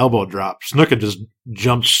kind of did an elbow drop. Snuka just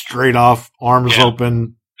jumped straight off, arms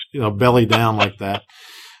open, belly down like that.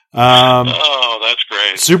 That's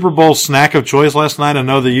great. Super Bowl snack of choice last night. I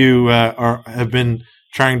know that you have been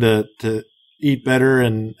trying to eat better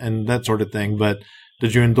and that sort of thing, but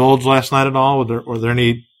did you indulge last night at all? Were there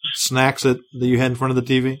any snacks that you had in front of the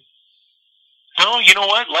TV? No, you know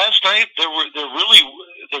what? Last night there was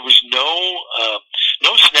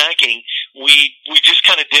no snacking. We just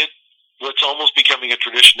kind of did what's almost becoming a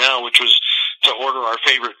tradition now, which was to order our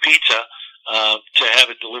favorite pizza to have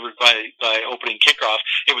it delivered by opening kickoff.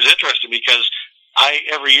 It was interesting because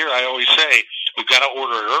every year I always say we've got to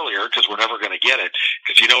order it earlier because we're never going to get it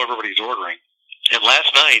because everybody's ordering. And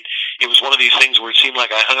last night, it was one of these things where it seemed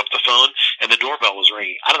like I hung up the phone and the doorbell was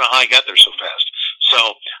ringing. I don't know how I got there so fast. So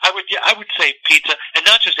I would say pizza, and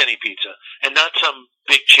not just any pizza, and not some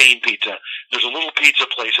big chain pizza. There's a little pizza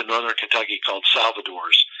place in northern Kentucky called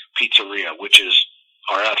Salvador's Pizzeria, which is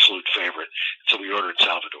our absolute favorite. So we ordered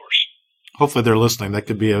Salvador's. Hopefully they're listening. That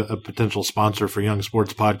could be a potential sponsor for Young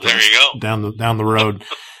Sports Podcast. There you go. Down the road.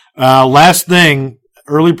 Last thing,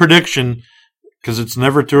 early prediction, because it's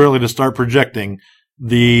never too early to start projecting.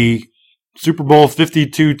 The Super Bowl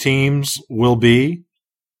 52 teams will be.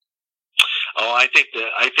 Oh, I think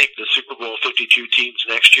the Super Bowl 52 teams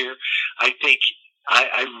next year. I think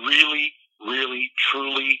I really, really,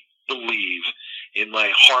 truly believe in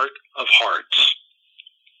my heart of hearts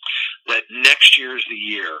that next year is the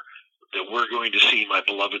year that we're going to see my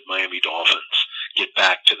beloved Miami Dolphins get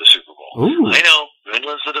back to the Super Bowl. Ooh. I know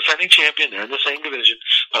England's the defending champion; they're in the same division,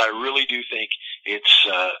 but I really do think it's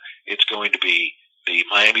going to be the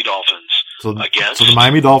Miami Dolphins against. So the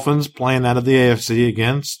Miami Dolphins playing out of the AFC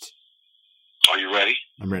against. Are you ready?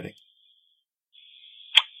 I'm ready.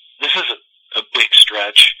 This is a big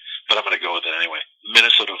stretch, but I'm going to go with it anyway.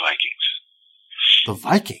 Minnesota Vikings. The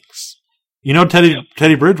Vikings.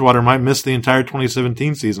 Teddy Bridgewater might miss the entire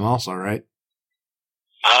 2017 season also, right?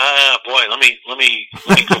 Boy, let me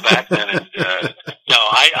go back then. And, no,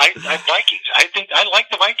 I Vikings. I like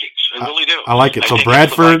the Vikings. I really do. I like it. So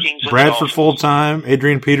Bradford full time,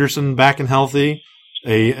 Adrian Peterson back and healthy,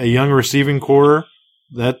 a young receiving core.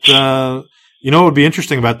 That what would be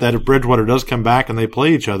interesting about that if Bridgewater does come back and they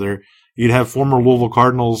play each other, you'd have former Louisville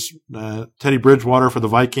Cardinals Teddy Bridgewater for the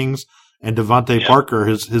Vikings and Devontae Parker,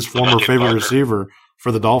 his former favorite receiver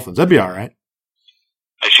for the Dolphins. That'd be all right.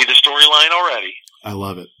 I see the storyline already. I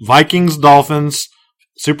love it. Vikings, Dolphins,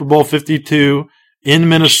 Super Bowl 52 in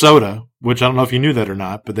Minnesota, which I don't know if you knew that or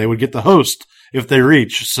not, but they would get the host if they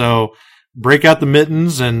reach. So break out the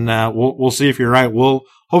mittens, and we'll see if you're right. We'll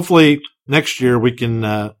hopefully next year we can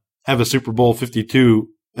have a Super Bowl 52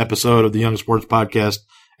 episode of the Young Sports Podcast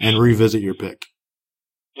and revisit your pick.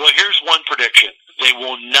 Well, here's one prediction. They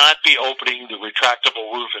will not be opening the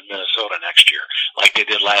retractable roof in Minnesota next year like they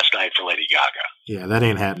did last night for Lady Gaga. Yeah, that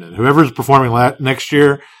ain't happening. Whoever's performing next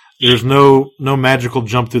year, there's no magical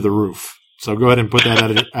jump through the roof. So go ahead and put that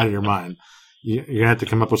out of your mind. You're going to have to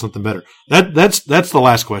come up with something better. That's the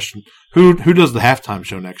last question. Who does the halftime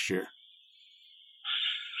show next year?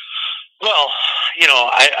 Well,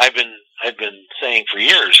 I've been saying for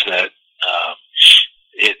years that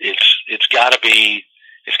it's got to be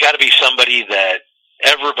somebody that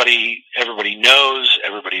everybody knows,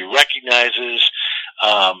 everybody recognizes,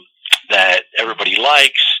 that everybody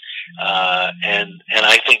likes, and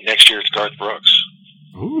I think next year it's Garth Brooks.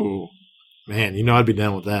 Ooh, man, I'd be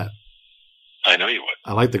down with that. I know you would.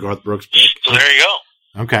 I like the Garth Brooks pick. So there you go.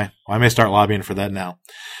 Okay, well, I may start lobbying for that now.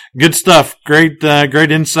 Good stuff. Great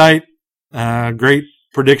insight. Great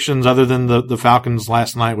predictions, other than the Falcons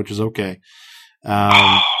last night, which is okay.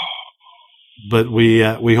 But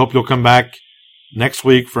we hope you'll come back next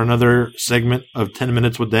week for another segment of 10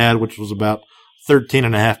 Minutes with Dad, which was about 13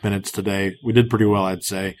 and a half minutes today. We did pretty well, I'd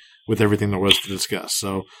say, with everything there was to discuss.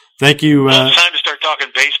 So thank you. Well, it's time to start talking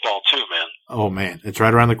baseball too, man. Oh man, it's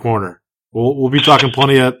right around the corner. We'll be talking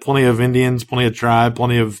plenty of Indians, plenty of Tribe,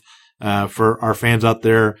 plenty of for our fans out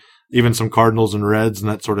there, even some Cardinals and Reds and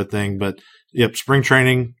that sort of thing. But yep, spring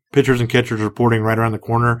training, pitchers and catchers reporting right around the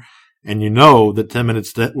corner, and that 10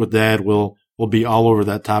 Minutes with Dad will be all over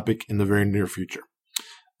that topic in the very near future.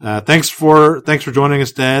 Thanks for joining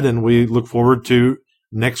us, Dad, and we look forward to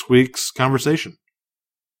next week's conversation.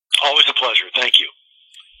 Always a pleasure. Thank you.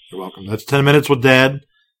 You're welcome. That's 10 Minutes with Dad.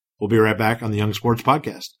 We'll be right back on the Young Sports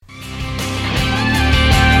Podcast.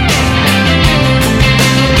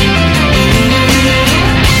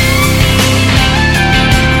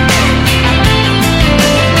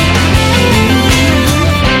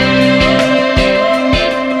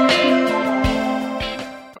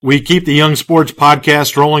 We keep the Young Sports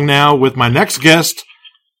Podcast rolling now with my next guest,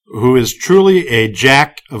 who is truly a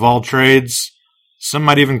jack of all trades. Some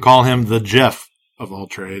might even call him the Jeff of all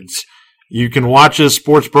trades. You can watch his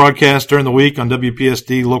sports broadcast during the week on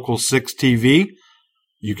WPSD Local 6 TV.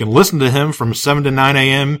 You can listen to him from 7 to 9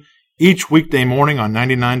 a.m. each weekday morning on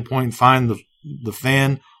 99.5 The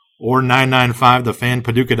Fan or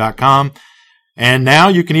 995thefanpaducah.com. And now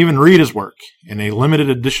you can even read his work in a limited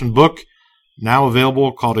edition book now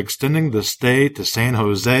available called Extending the Stay to San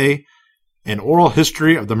Jose, an oral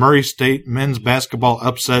history of the Murray State men's basketball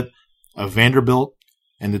upset of Vanderbilt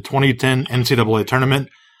in the 2010 NCAA tournament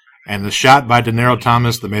and the shot by Denaro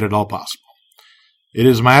Thomas that made it all possible. It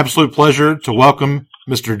is my absolute pleasure to welcome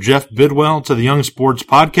Mr. Jeff Bidwell to the Young Sports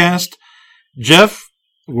Podcast. Jeff,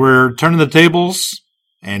 we're turning the tables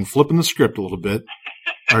and flipping the script a little bit.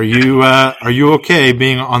 Are you okay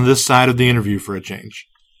being on this side of the interview for a change?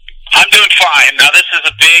 I'm doing fine. Now, this has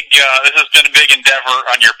been a big endeavor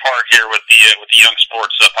on your part here with the Young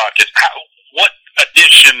Sports Podcast. What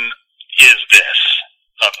edition is this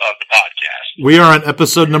of the podcast? We are on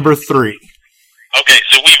episode number 3. Okay,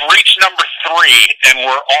 so we've reached number 3, and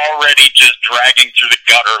we're already just dragging through the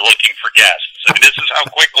gutter looking for guests. I mean, this is how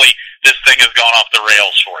quickly this thing has gone off the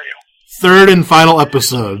rails for you. 3rd and final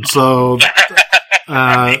episode. So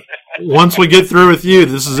once we get through with you,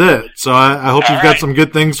 this is it. So I hope you've got some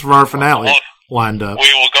good things for our finale lined up.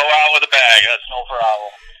 We will go out with a bag. That's no problem.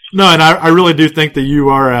 No, and I really do think that you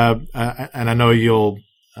are, and I know you'll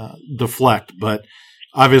deflect, but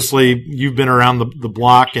obviously you've been around the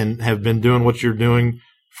block and have been doing what you're doing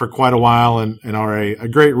for quite a while and are a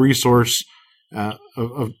great resource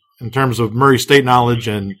in terms of Murray State knowledge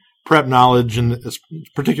and prep knowledge, and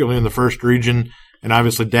particularly in the first region, and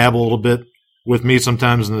obviously dabble a little bit with me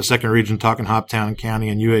sometimes in the second region, talking Hoptown County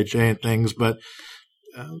and UHA and things. But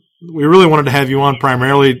we really wanted to have you on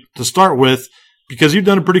primarily to start with because you've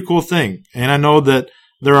done a pretty cool thing. And I know that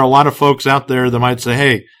there are a lot of folks out there that might say,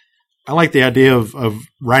 hey, I like the idea of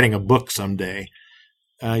writing a book someday.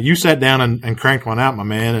 You sat down and cranked one out, my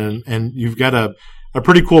man, and you've got a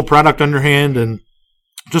pretty cool product on your hand, and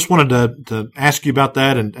just wanted to ask you about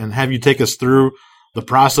that and have you take us through the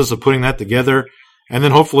process of putting that together. And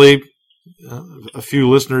then hopefully a few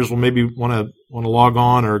listeners will maybe want to log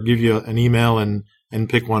on or give you an email and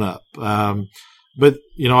pick one up. But,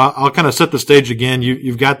 you know, I'll kind of set the stage again.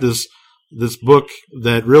 You've got this book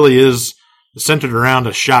that really is centered around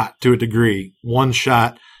a shot to a degree, one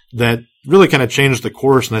shot that really kind of changed the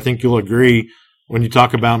course. And I think you'll agree when you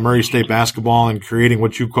talk about Murray State basketball and creating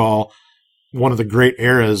what you call one of the great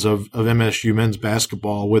eras of MSU men's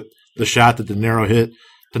basketball with the shot that Denaro hit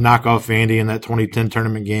to knock off Vandy in that 2010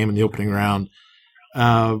 tournament game in the opening round.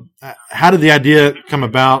 How did the idea come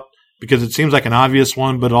about? Because it seems like an obvious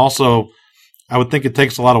one, but also I would think it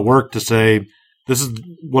takes a lot of work to say, this is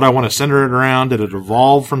what I want to center it around. Did it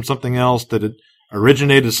evolve from something else? Did it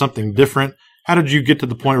originate as something different? How did you get to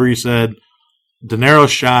the point where you said, Denaro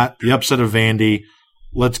shot, the upset of Vandy,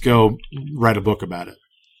 let's go write a book about it?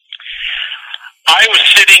 I was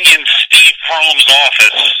sitting in Steve Fromm's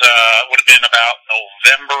office, would have been about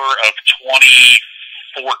November of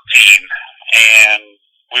 2014, and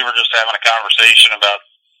we were just having a conversation about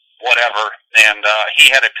whatever, and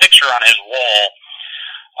he had a picture on his wall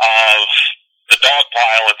of the dog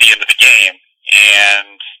pile at the end of the game,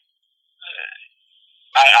 and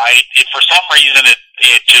I for some reason,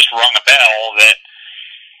 it just rung a bell that,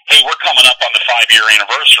 hey, we're coming up on the 5-year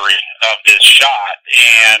anniversary of this shot,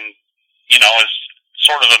 and, you know, as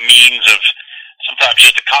sort of a means of sometimes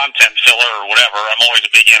just a content filler or whatever, I'm always a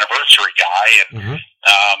big anniversary guy, and,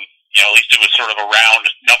 you know, at least it was sort of a round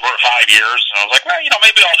number of 5 years, and I was like, well, you know,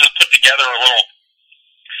 maybe I'll just put together a little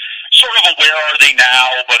sort of a where are they now,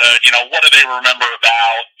 but, you know, what do they remember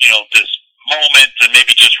about, you know, this moment, and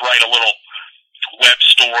maybe just write a little web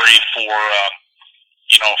story for,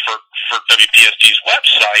 you know, for WPSD's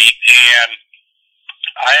website, and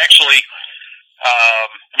I actually,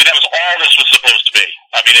 I mean, that was all this was supposed to be.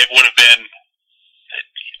 I mean, it would have been,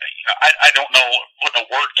 I don't know, put a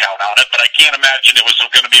word count on it, but I can't imagine it was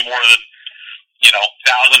going to be more than, you know,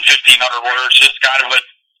 1,000, 1,500 words, just kind of a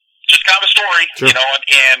story, sure. You know,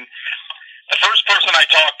 and the first person I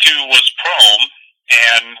talked to was Prom,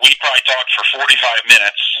 and we probably talked for 45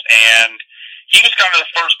 minutes, and he was kind of the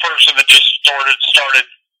first person that just started,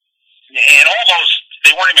 and almost,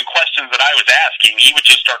 they weren't even questions that I was asking. He would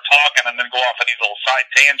just start talking and then go off on these little side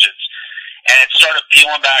tangents, and it started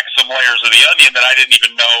peeling back some layers of the onion that I didn't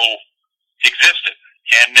even know existed.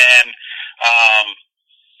 And then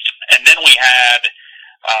we had,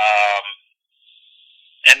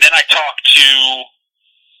 and then I talked to,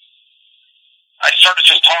 I started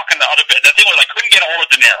just talking to other people. The thing was, I couldn't get a hold of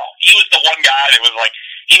De Niro. He was the one guy that was like,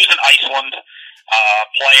 he was in Iceland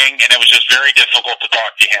playing, and it was just very difficult to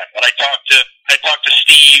talk to him. But I talked to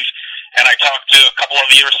Steve, and I talked to a couple of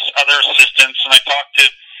the other assistants, and I talked to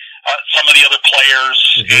some of the other players,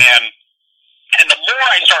 and the more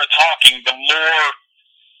I started talking, the more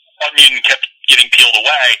onion kept getting peeled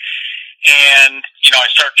away. And, I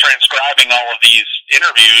started transcribing all of these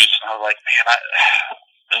interviews, and I was like, man,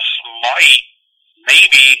 this might,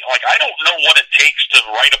 maybe, like, I don't know what it takes to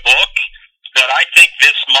write a book, but I think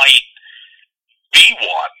this might be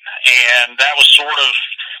one. And that was sort of,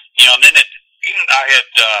 and then I had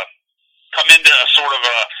come into sort of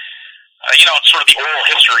sort of the oral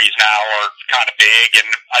histories now are kind of big, and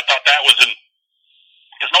I thought that was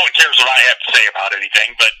because no one cares what I have to say about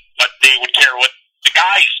anything, but they would care what the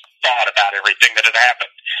guys thought about everything that had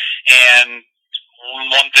happened. And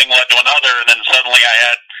one thing led to another, and then suddenly I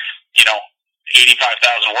had,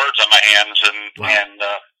 85,000 words on my hands, and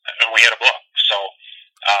we had a book. So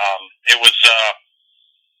it was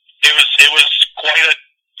quite a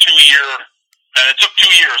 2-year, and it took 2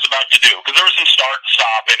 years about to do, because there was some start and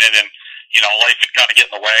stop in it, and life would kind of get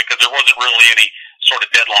in the way, because there wasn't really any sort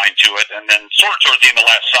of deadline to it. And then sort of towards the end of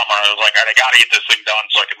last summer, I was like, I got to get this thing done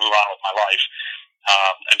so I can move on with my life,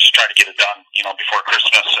 and just try to get it done, before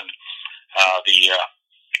Christmas. And the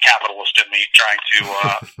capitalist in me trying to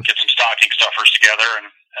get some stocking stuffers together,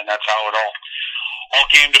 and that's how it all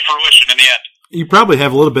came to fruition in the end. You probably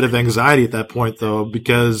have a little bit of anxiety at that point, though,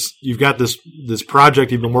 because you've got this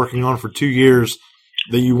project you've been working on for 2 years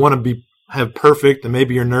that you want to have perfect, and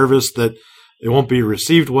maybe you're nervous that it won't be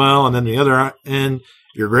received well, and then the other end,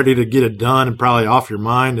 you're ready to get it done and probably off your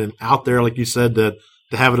mind and out there, like you said, to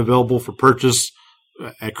have it available for purchase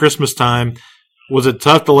at Christmas time. Was it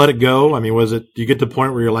tough to let it go? I mean, do you get to the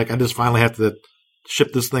point where you're like, I just finally have to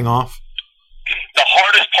ship this thing off? The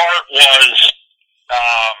hardest part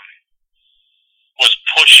was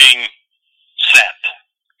pushing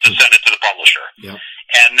send it to the publisher. Yep.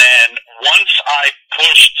 And then once I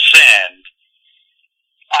pushed send,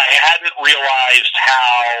 I hadn't realized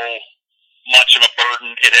how much of a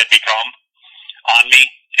burden it had become on me.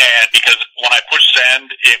 And because when I pushed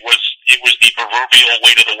send, it was the proverbial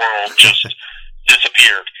weight of the world just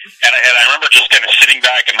disappeared. And I remember just kind of sitting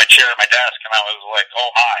back in my chair at my desk, and I was like,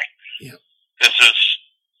 oh my, yep.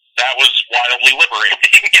 That was wildly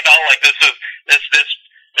liberating. Like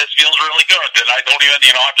this feels really good. That I don't even,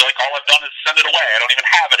 I feel like all I've done is send it away. I don't even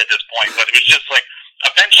have it at this point. But it was just like,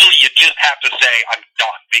 eventually you just have to say, I'm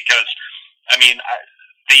done. Because,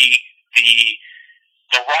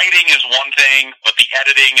 the writing is one thing, but the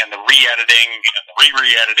editing and the re-editing and the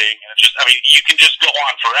re-editing, and you can just go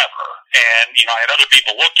on forever. And, I had other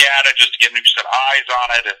people look at it just to get maybe some eyes on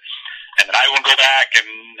it, and then I would go back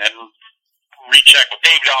and recheck what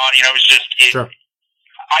they've done. It was just, Sure.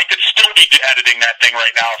 I could still be editing that thing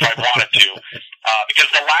right now if I wanted to,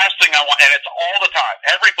 because the last thing I want, and it's all the time,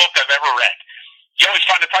 every book I've ever read, you always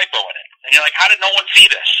find a typo in it. And you're like, how did no one see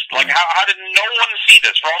this? Like, how did no one see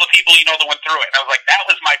this for all the people that went through it? And I was like, that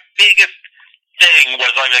was my biggest thing,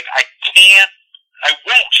 was I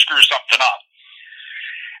won't screw something up.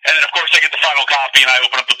 And then, of course, I get the final copy, and I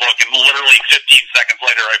open up the book, and literally 15 seconds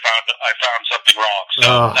later, I found something wrong. So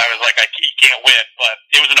I was like, you can't win. But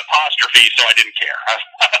it was an apostrophe, so I didn't care. I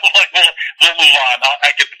was like, we'll move on.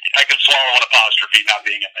 I can swallow an apostrophe not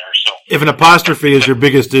being in there. So if an apostrophe is your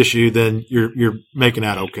biggest issue, then you're making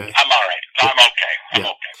that okay. I'm all right. I'm okay. I'm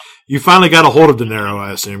okay. You finally got a hold of De Niro,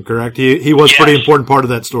 I assume, correct? He was a pretty important part of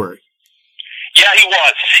that story. Yeah, he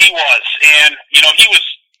was. And, he was.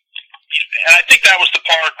 And I think that was the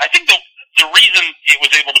part. I think the reason it was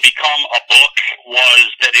able to become a book was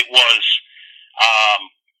that it wasn't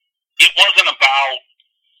about.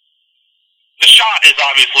 The shot is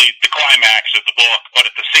obviously the climax of the book, but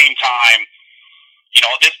at the same time, it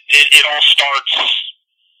all starts,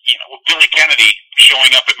 with Billy Kennedy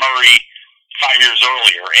showing up at Murray 5 years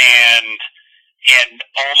earlier, and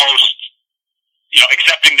almost,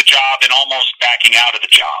 accepting the job and almost backing out of the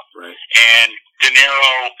job. Right. And De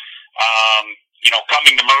Niro,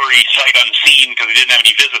 coming to Murray sight unseen because he didn't have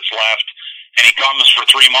any visits left, and he comes for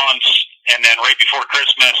 3 months, and then right before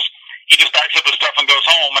Christmas, he just packs up his stuff and goes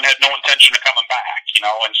home and had no intention of coming back,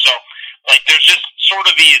 and so, there's just sort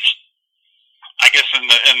of these, I guess, in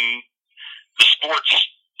the sports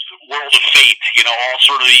world of fate, all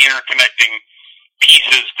sort of the interconnecting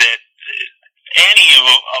pieces that any of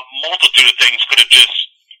a multitude of things could have just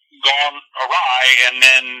gone awry, and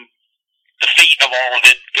then the fate of all of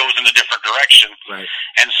it goes in a different direction. Right.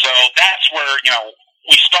 And so that's where,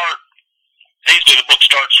 we start, basically the book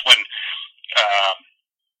starts when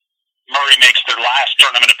Murray makes their last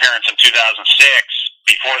tournament appearance in 2006.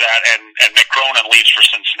 Before that, and Mick Cronin leaves for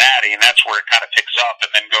Cincinnati, and that's where it kind of picks up and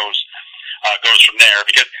then goes from there.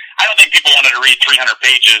 Because I don't think people wanted to read 300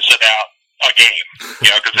 pages about a game,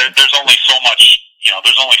 because there's only so much,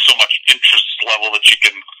 there's only so much interest level that you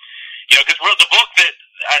can, because the book that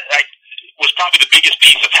I was probably the biggest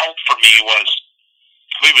piece of help for me was.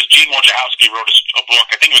 I believe it was Gene Wojciechowski wrote a book.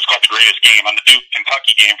 I think it was called The Greatest Game on the Duke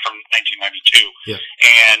Kentucky game from 1992. Yeah.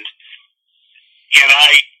 And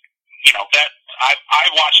I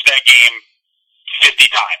watched that game 50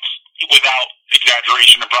 times without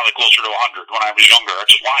exaggeration, and probably closer to 100 when I was younger. I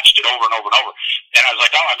just watched it over and over and over. And I was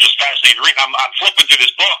like, I'm just fascinated reading. I'm flipping through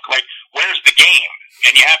this book. Like, where's the game?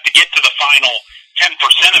 And you have to get to the final 10%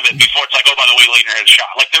 of it before it's like, oh, by the way, Leitner had a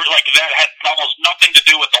shot. Like, there was like that had almost nothing to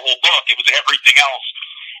do with the whole book. It was everything else.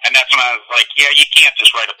 And that's when I was like, yeah, you can't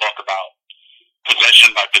just write a book about possession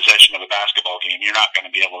by possession of a basketball game. You're not going to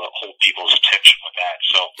be able to hold people's attention with that.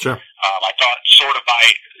 So Sure. I thought sort of by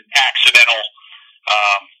accidental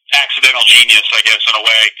genius, I guess, in a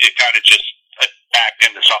way, it kind of just backed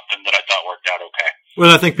into something that I thought worked out okay. Well,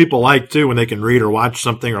 I think people like, too, when they can read or watch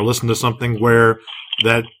something or listen to something where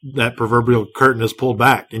that proverbial curtain is pulled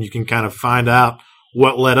back and you can kind of find out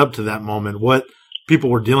what led up to that moment, what people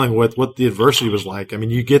were dealing with, what the adversity was like. I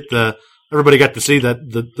mean, everybody got to see that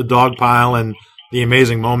the dog pile and the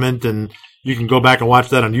amazing moment, and you can go back and watch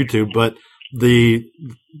that on YouTube, but the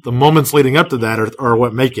moments leading up to that are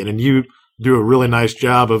what make it, and you do a really nice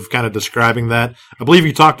job of kind of describing that. I believe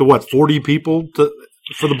you talked to 40 people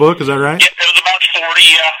for the book, is that right? Yeah, it was about 40,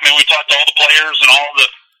 yeah. I mean, we talked to all the players and all the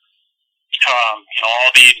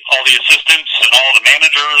all the assistants and all the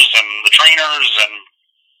managers and the trainers and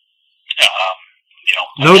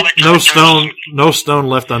no stone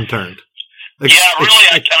left unturned. That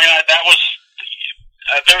was.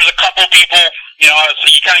 There was a couple people, so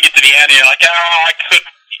you kind of get to the end and you're like, I could,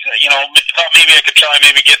 thought maybe I could try,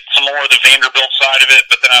 maybe get some more of the Vanderbilt side of it,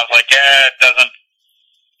 but then I was like, I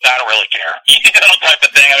don't really care, type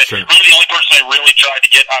of thing. I mean, sure. Really the only person I really tried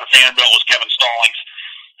to get out of Vanderbilt was Kevin Stallings,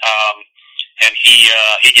 and he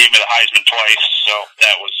gave me the Heisman twice, so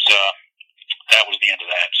that was the end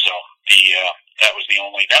of that. So that was the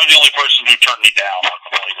only person who turned me down.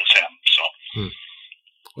 Really was him. So.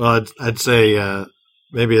 Well, I'd say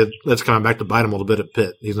maybe that's coming back to bite him a little bit at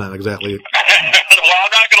Pitt. He's not exactly. Well,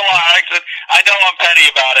 I'm not going to lie. I know I'm petty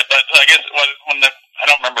about it, but I guess I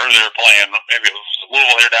don't remember who they were playing. Maybe it was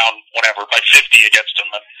Louisville. They're down by 50 against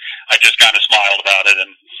them, and I just kind of smiled about it.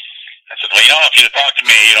 And I said, well, if you'd have talked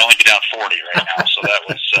to me, you'd only be down 40 right now. So that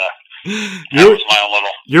was was my own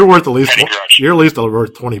little. You're worth at least. petty grudge. You're at least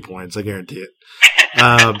worth 20 points. I guarantee it.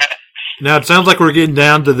 Now it sounds like we're getting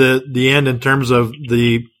down to the end in terms of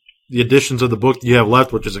the editions of the book that you have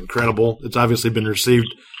left, which is incredible. It's obviously been received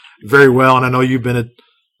very well, and I know you've been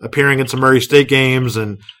appearing in some Murray State games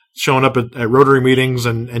and showing up at Rotary meetings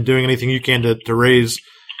and doing anything you can to raise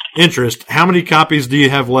interest. How many copies do you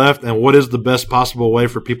have left, and what is the best possible way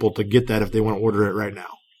for people to get that if they want to order it right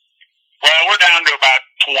now? Well, we're down to about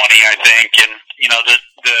 20, I think, and I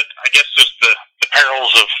guess just the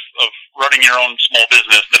perils of running your own small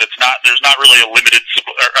business, that there's not really an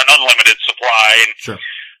unlimited supply, and sure.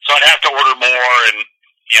 So I'd have to order more, and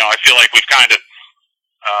I feel like we've kind of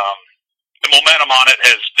the momentum on it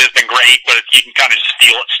has been great, but you can kind of just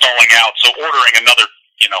feel it stalling out. So ordering another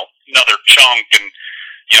chunk and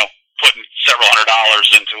putting several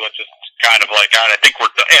 $100s into it, just kind of like I think and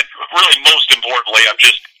really most importantly, I've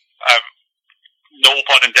no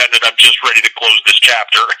pun intended, I'm just ready to close this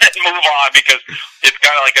chapter and move on, because it's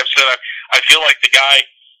kind of like I've said, I feel like the guy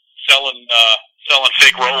selling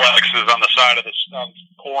fake Rolexes on the side of the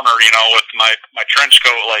corner, with my trench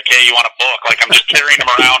coat, like, hey, you want a book? Like, I'm just carrying them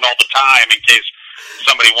around all the time in case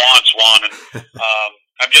somebody wants one. And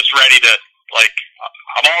I'm just ready to,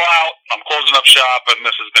 I'm all out. I'm closing up shop, and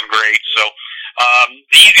this has been great. So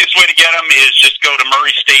the easiest way to get them is just go to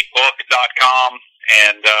murraystatebook.com,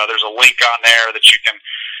 and there's a link on there that you can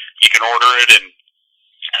order it, and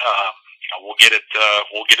we'll get it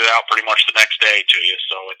out pretty much the next day to you.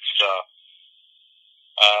 So it's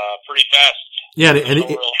pretty fast. Yeah,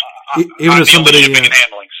 even if somebody shipping and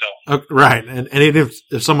handling, so right, and even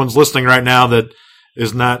if someone's listening right now that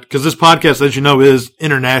is not, because this podcast, as you know, is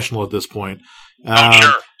international at this point.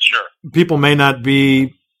 Sure. People may not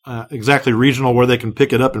be exactly regional where they can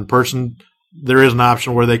pick it up in person. There is an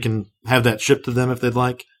option where they can have that shipped to them if they'd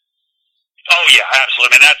like. Oh yeah,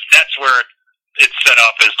 absolutely. I mean, that's where it's set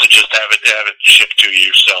up, is to just have it shipped to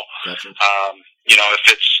you. So, gotcha. If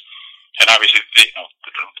it's, and obviously,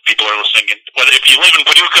 people are listening. Whether if you live in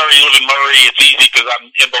Paducah or you live in Murray, it's easy because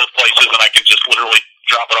I'm in both places, and I can just literally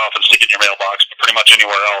drop it off and stick it in your mailbox. But pretty much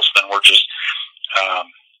anywhere else, then we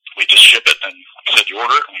just ship it, and like I said, you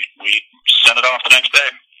order it, and we send it off the next day.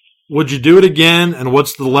 Would you do it again? And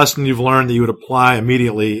what's the lesson you've learned that you would apply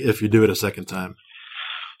immediately if you do it a second time?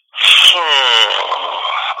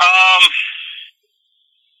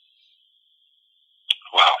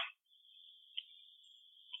 Wow.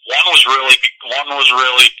 One was really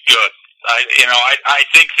good. I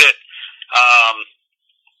think that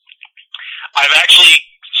I've actually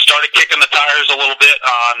started kicking the tires a little bit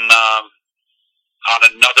on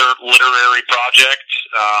another literary project,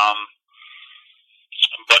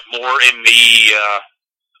 but more in the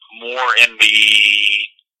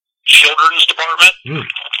children's department.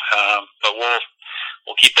 But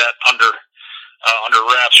we'll keep that under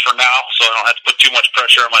wraps for now, so I don't have to put too much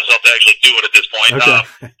pressure on myself to actually do it at this point. Okay.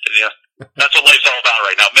 Yeah, that's what life's all about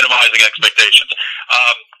right now, minimizing expectations.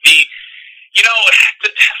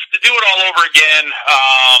 To do it all over again,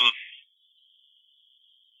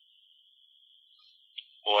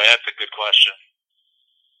 boy, that's a good question.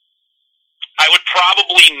 I would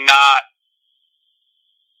probably not.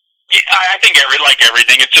 I think like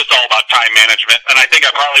everything, it's just all about time management, and I think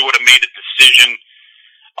I probably would have made a decision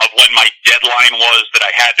of when my deadline was that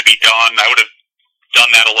I had to be done. I would have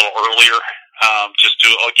done that a little earlier, just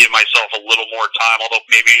to give myself a little more time, although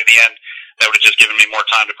maybe in the end that would have just given me more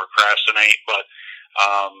time to procrastinate. But,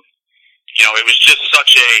 it was just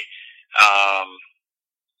such a,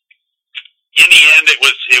 in the end, it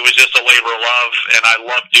was just a labor of love, and I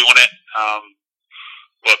loved doing it.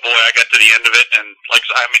 But boy, I got to the end of it, and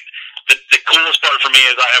the coolest part for me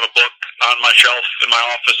is I have a book on my shelf in my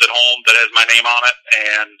office at home that has my name on it,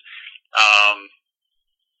 and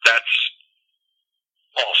that's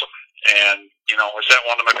awesome. And I sent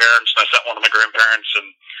one to my parents, and I sent one to my grandparents, and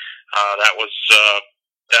that was a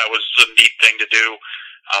neat thing to do.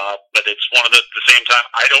 But it's one of the same time,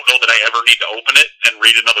 I don't know that I ever need to open it and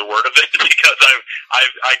read another word of it because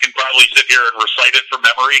I can probably sit here and recite it from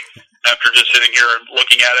memory after just sitting here and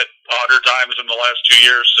looking at it 100 times in the last 2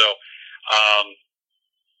 years. So,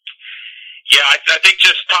 I think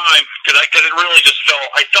just time, because it really just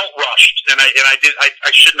I felt rushed, and I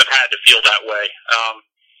shouldn't have had to feel that way.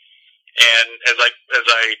 And as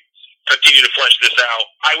I continue to flesh this out,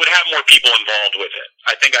 I would have more people involved with it.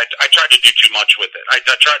 I think I tried to do too much with it. I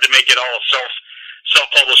tried to make it all a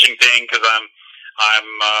self-publishing thing because I'm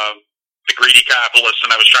the greedy capitalist,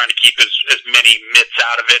 and I was trying to keep as many myths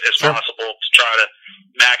out of it as possible to try to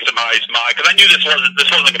maximize because I knew this wasn't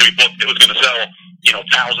going to be a book that was going to sell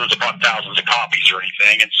thousands upon thousands of copies or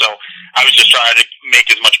anything, and so I was just trying to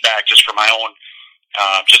make as much back just for my own,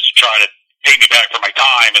 just to try to pay me back for my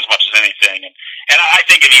time as much as anything. And I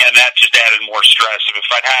think in the end that just added more stress.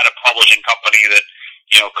 If I'd had a publishing company that,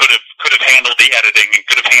 could have handled the editing and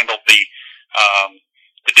could have handled the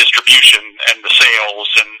distribution and the sales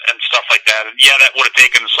and stuff like that. And yeah, that would have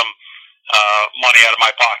taken some money out of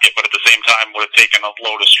my pocket, but at the same time would have taken a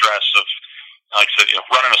load of stress of, like I said,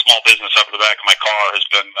 running a small business up in the back of my car has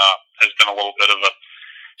been a little bit of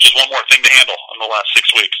just one more thing to handle in the last 6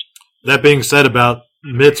 weeks. That being said, about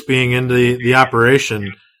Mitts being in the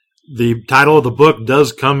operation, the title of the book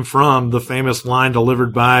does come from the famous line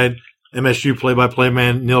delivered by MSU play-by-play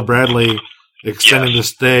man Neil Bradley extending the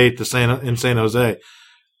stay to in San Jose.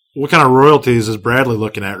 What kind of royalties is Bradley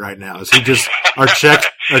looking at right now? Is he just are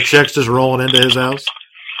checks just rolling into his house?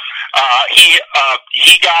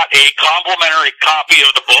 He got a complimentary copy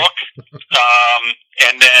of the book,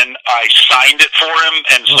 and then I signed it for him,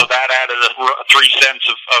 and so that added 3 cents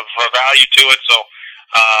of value to it. So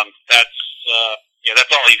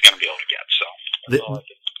that's all he's going to be able to get. So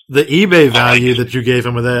the eBay value that you gave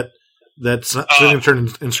him with that signature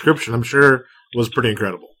inscription, I'm sure, was pretty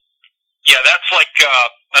incredible. Yeah, that's like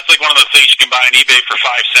one of those things you can buy on eBay for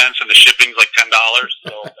 5 cents, and the shipping's like $10.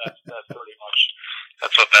 So that's pretty much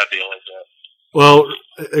what that deal is. Well,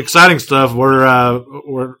 exciting stuff.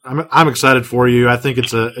 I'm excited for you. I think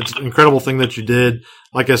it's an incredible thing that you did.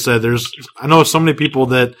 Like I said, I know so many people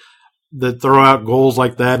that throw out goals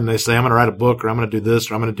like that, and they say, I'm going to write a book, or I'm going to do this,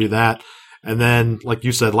 or I'm going to do that. And then, like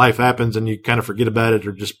you said, life happens and you kind of forget about it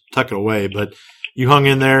or just tuck it away. But you hung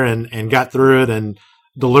in there and got through it and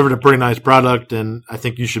delivered a pretty nice product. And I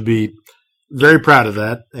think you should be very proud of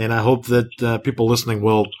that. And I hope that people listening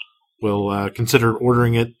will consider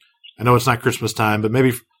ordering it. I know it's not Christmas time, but maybe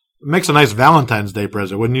it makes a nice Valentine's Day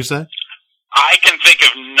present, wouldn't you say? I can think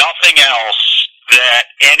of nothing else that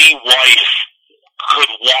any wife could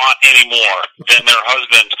want any more than their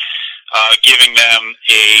husband giving them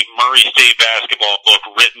a Murray State basketball book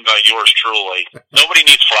written by yours truly. Nobody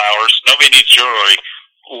needs flowers. Nobody needs jewelry.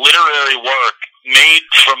 Literary work made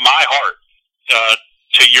from my heart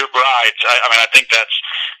to your brides. I think that's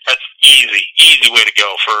easy way to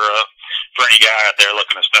go for any guy out there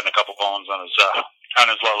looking to spend a couple bones on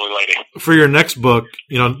his lovely lady. For your next book,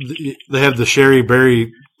 they have the Sherry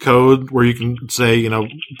Berry code where you can say,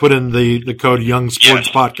 put in the code Young Sports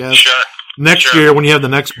Podcast. Sure. Next year, when you have the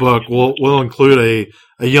next book, we'll include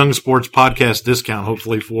a Young Sports Podcast discount,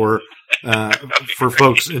 hopefully for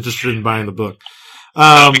folks interested in buying the book.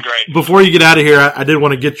 That'd be great. Before you get out of here, I did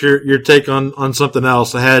want to get your take on something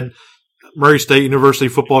else. I had Murray State University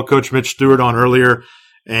football coach Mitch Stewart on earlier,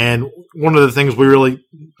 and one of the things we really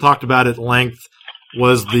talked about at length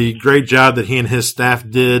was the great job that he and his staff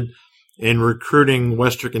did in recruiting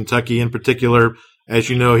Western Kentucky in particular. As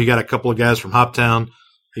you know, he got a couple of guys from Hoptown.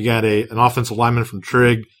 He got an offensive lineman from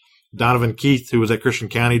Trigg, Donovan Keith, who was at Christian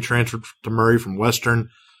County, transferred to Murray from Western,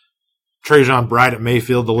 Trajan Bright at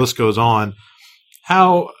Mayfield. The list goes on.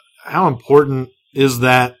 How important is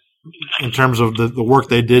that in terms of the work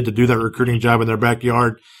they did to do that recruiting job in their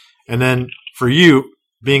backyard? And then for you,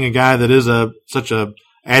 being a guy that is such a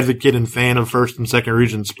advocate and fan of first and second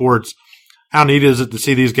region sports, how neat is it to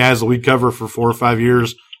see these guys that we cover for 4 or 5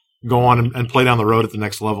 years go on and play down the road at the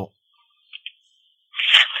next level?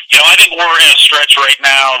 I think we're in a stretch right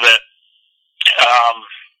now that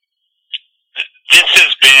this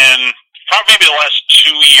has been probably maybe the last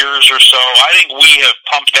 2 years or so. I think we have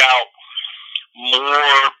pumped out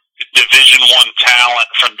more Division I talent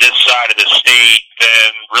from this side of the state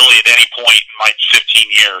than really at any point in my 15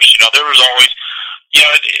 years. There was always,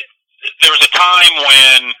 there was a time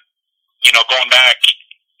when, going back,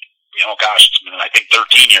 it's been, I think,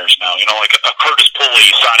 13 years now, like a Curtis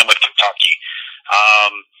Pulley signing with Kentucky.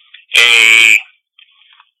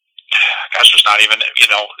 There's not even,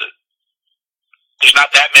 there's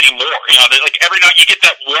not that many more. Like every night you get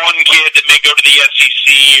that one kid that may go to the SEC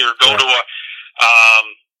or go to one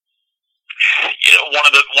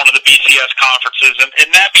of the BCS conferences, and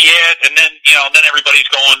that be it. And then then everybody's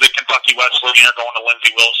going to Kentucky Wesleyan or going to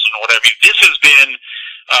Lindsey Wilson or whatever. This has been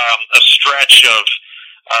a stretch of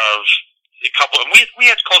a couple. And we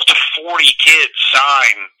had close to 40 kids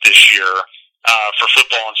sign this year for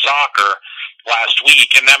football and soccer last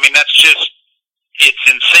week, and that's just. It's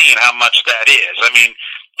insane how much that is.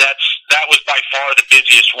 That was by far the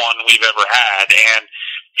busiest one we've ever had, and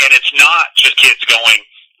it's not just kids going,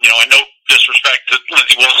 and no disrespect to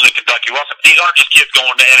Lindsey Wilson and Kentucky Wesleyan, these aren't just kids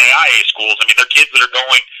going to NAIA schools. They're kids that are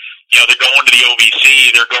going, they're going to the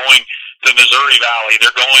OVC, they're going to Missouri Valley,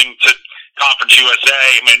 they're going to Conference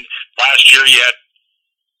USA. Last year you had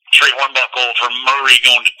Trey Hornbuckle from Murray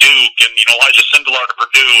going to Duke, and Elijah Sindelar to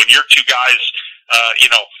Purdue, and your two guys,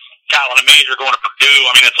 Calvin and Major going to Purdue.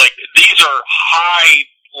 It's like these are high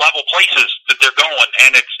level places that they're going,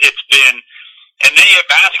 and it's been. And then you have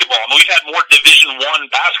basketball. We've had more Division I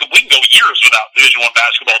basketball. We can go years without Division I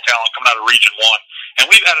basketball talent coming out of Region I, and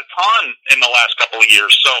we've had a ton in the last couple of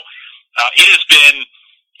years. So it's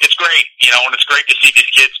great, and it's great to see these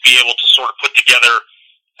kids be able to sort of put together,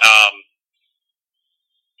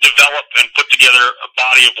 develop and put together a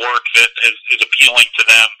body of work that is appealing to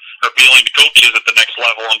them. Or appealing to coaches at the next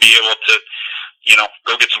level and be able to,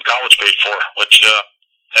 go get some college paid for, which,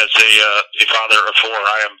 as a father of 4,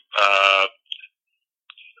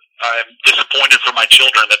 I'm disappointed for my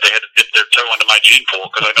children that they had to dip their toe into my gene pool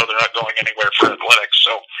because I know they're not going anywhere for athletics.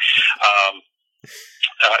 So,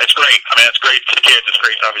 it's great. It's great for the kids. It's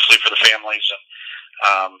great, obviously, for the families.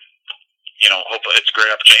 And, hope it's a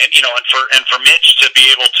great opportunity. And for Mitch to be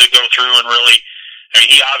able to go through and really,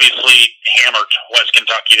 he obviously hammered West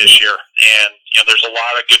Kentucky this year, and there's a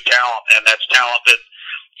lot of good talent, and that's talent that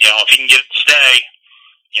if he can get it to stay,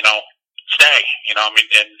 stay. And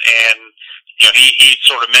he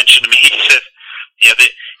sort of mentioned to me, he said,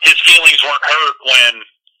 that his feelings weren't hurt when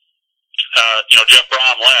Jeff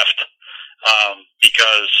Brom left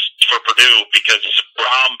for Purdue because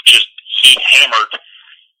Brom he hammered.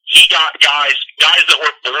 He got guys that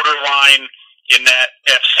were borderline. In that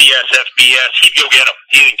FCS, FBS, he'd go get them.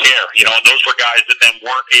 He didn't care, and those were guys that then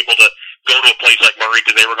weren't able to go to a place like Murray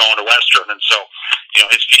because they were going to Western. And so,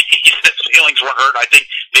 his feelings weren't hurt. I think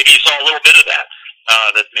maybe you saw a little bit of that,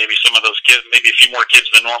 that maybe some of those kids, maybe a few more kids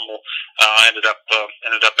than normal, ended up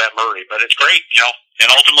at Murray. But it's great, and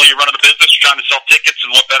ultimately you're running a business, you're trying to sell tickets,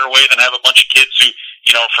 and what better way than have a bunch of kids who,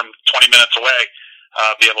 from 20 minutes away,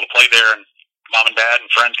 be able to play there, and mom and dad and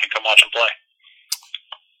friends can come watch them play.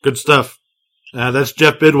 Good stuff. That's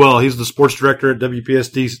Jeff Bidwell. He's the sports director at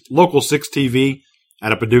WPSD Local 6 TV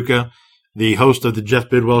out of Paducah, the host of the Jeff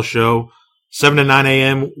Bidwell Show, 7 to 9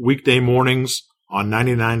 a.m. weekday mornings on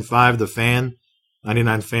 99.5 The Fan,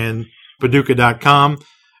 99fanpaducah.com.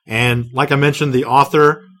 And like I mentioned, the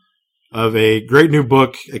author of a great new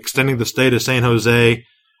book, Extending the Stay to San Jose.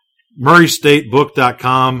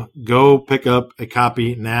 MurrayStateBook.com. Go pick up a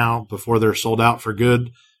copy now before they're sold out for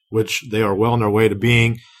good, which they are well on their way to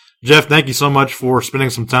being. Jeff, thank you so much for spending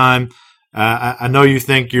some time. I know you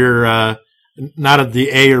think you're not at the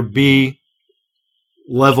A or B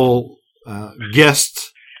level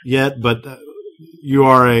guest yet, but you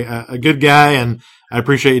are a good guy, and I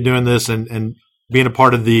appreciate you doing this and being a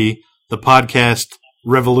part of the podcast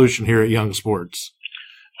revolution here at Young Sports.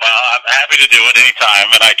 Well, I'm happy to do it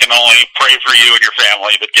anytime, and I can only pray for you and your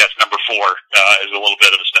family, but guest number 4 is a little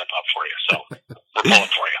bit of a step up for you, so we're pulling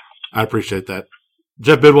for you. I appreciate that.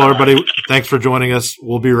 Jeff Bidwell, everybody, thanks for joining us.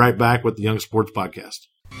 We'll be right back with the Young Sports Podcast.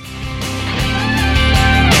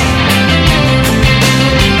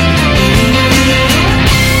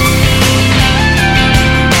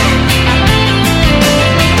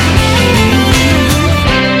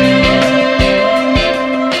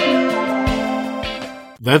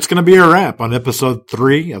 That's going to be a wrap on episode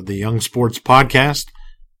 3 of the Young Sports Podcast.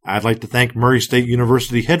 I'd like to thank Murray State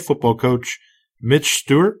University head football coach Mitch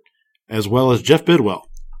Stewart, as well as Jeff Bidwell,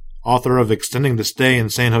 author of Extending the Stay in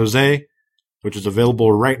San Jose, which is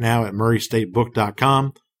available right now at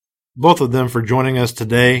MurrayStateBook.com. Both of them for joining us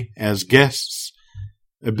today as guests.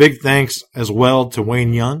 A big thanks as well to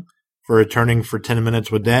Wayne Young for returning for 10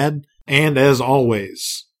 Minutes with Dad. And as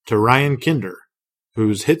always, to Ryan Kinder,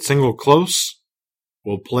 whose hit single Close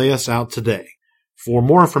will play us out today. For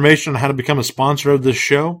more information on how to become a sponsor of this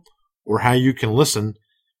show or how you can listen,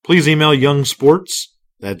 please email Young Sports,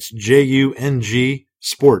 that's JUNG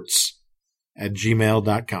Sports,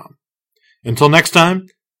 @gmail.com. Until next time,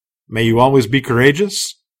 may you always be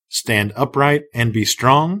courageous, stand upright and be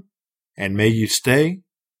strong, and may you stay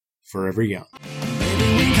forever young. Maybe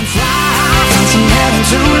we can fly high from some heaven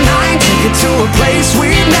tonight, take it to a place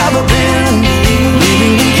we've never been.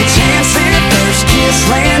 Maybe we can chance it, first kiss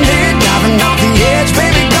landed, diving off the edge,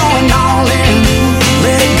 baby, going all in.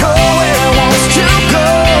 Let it go.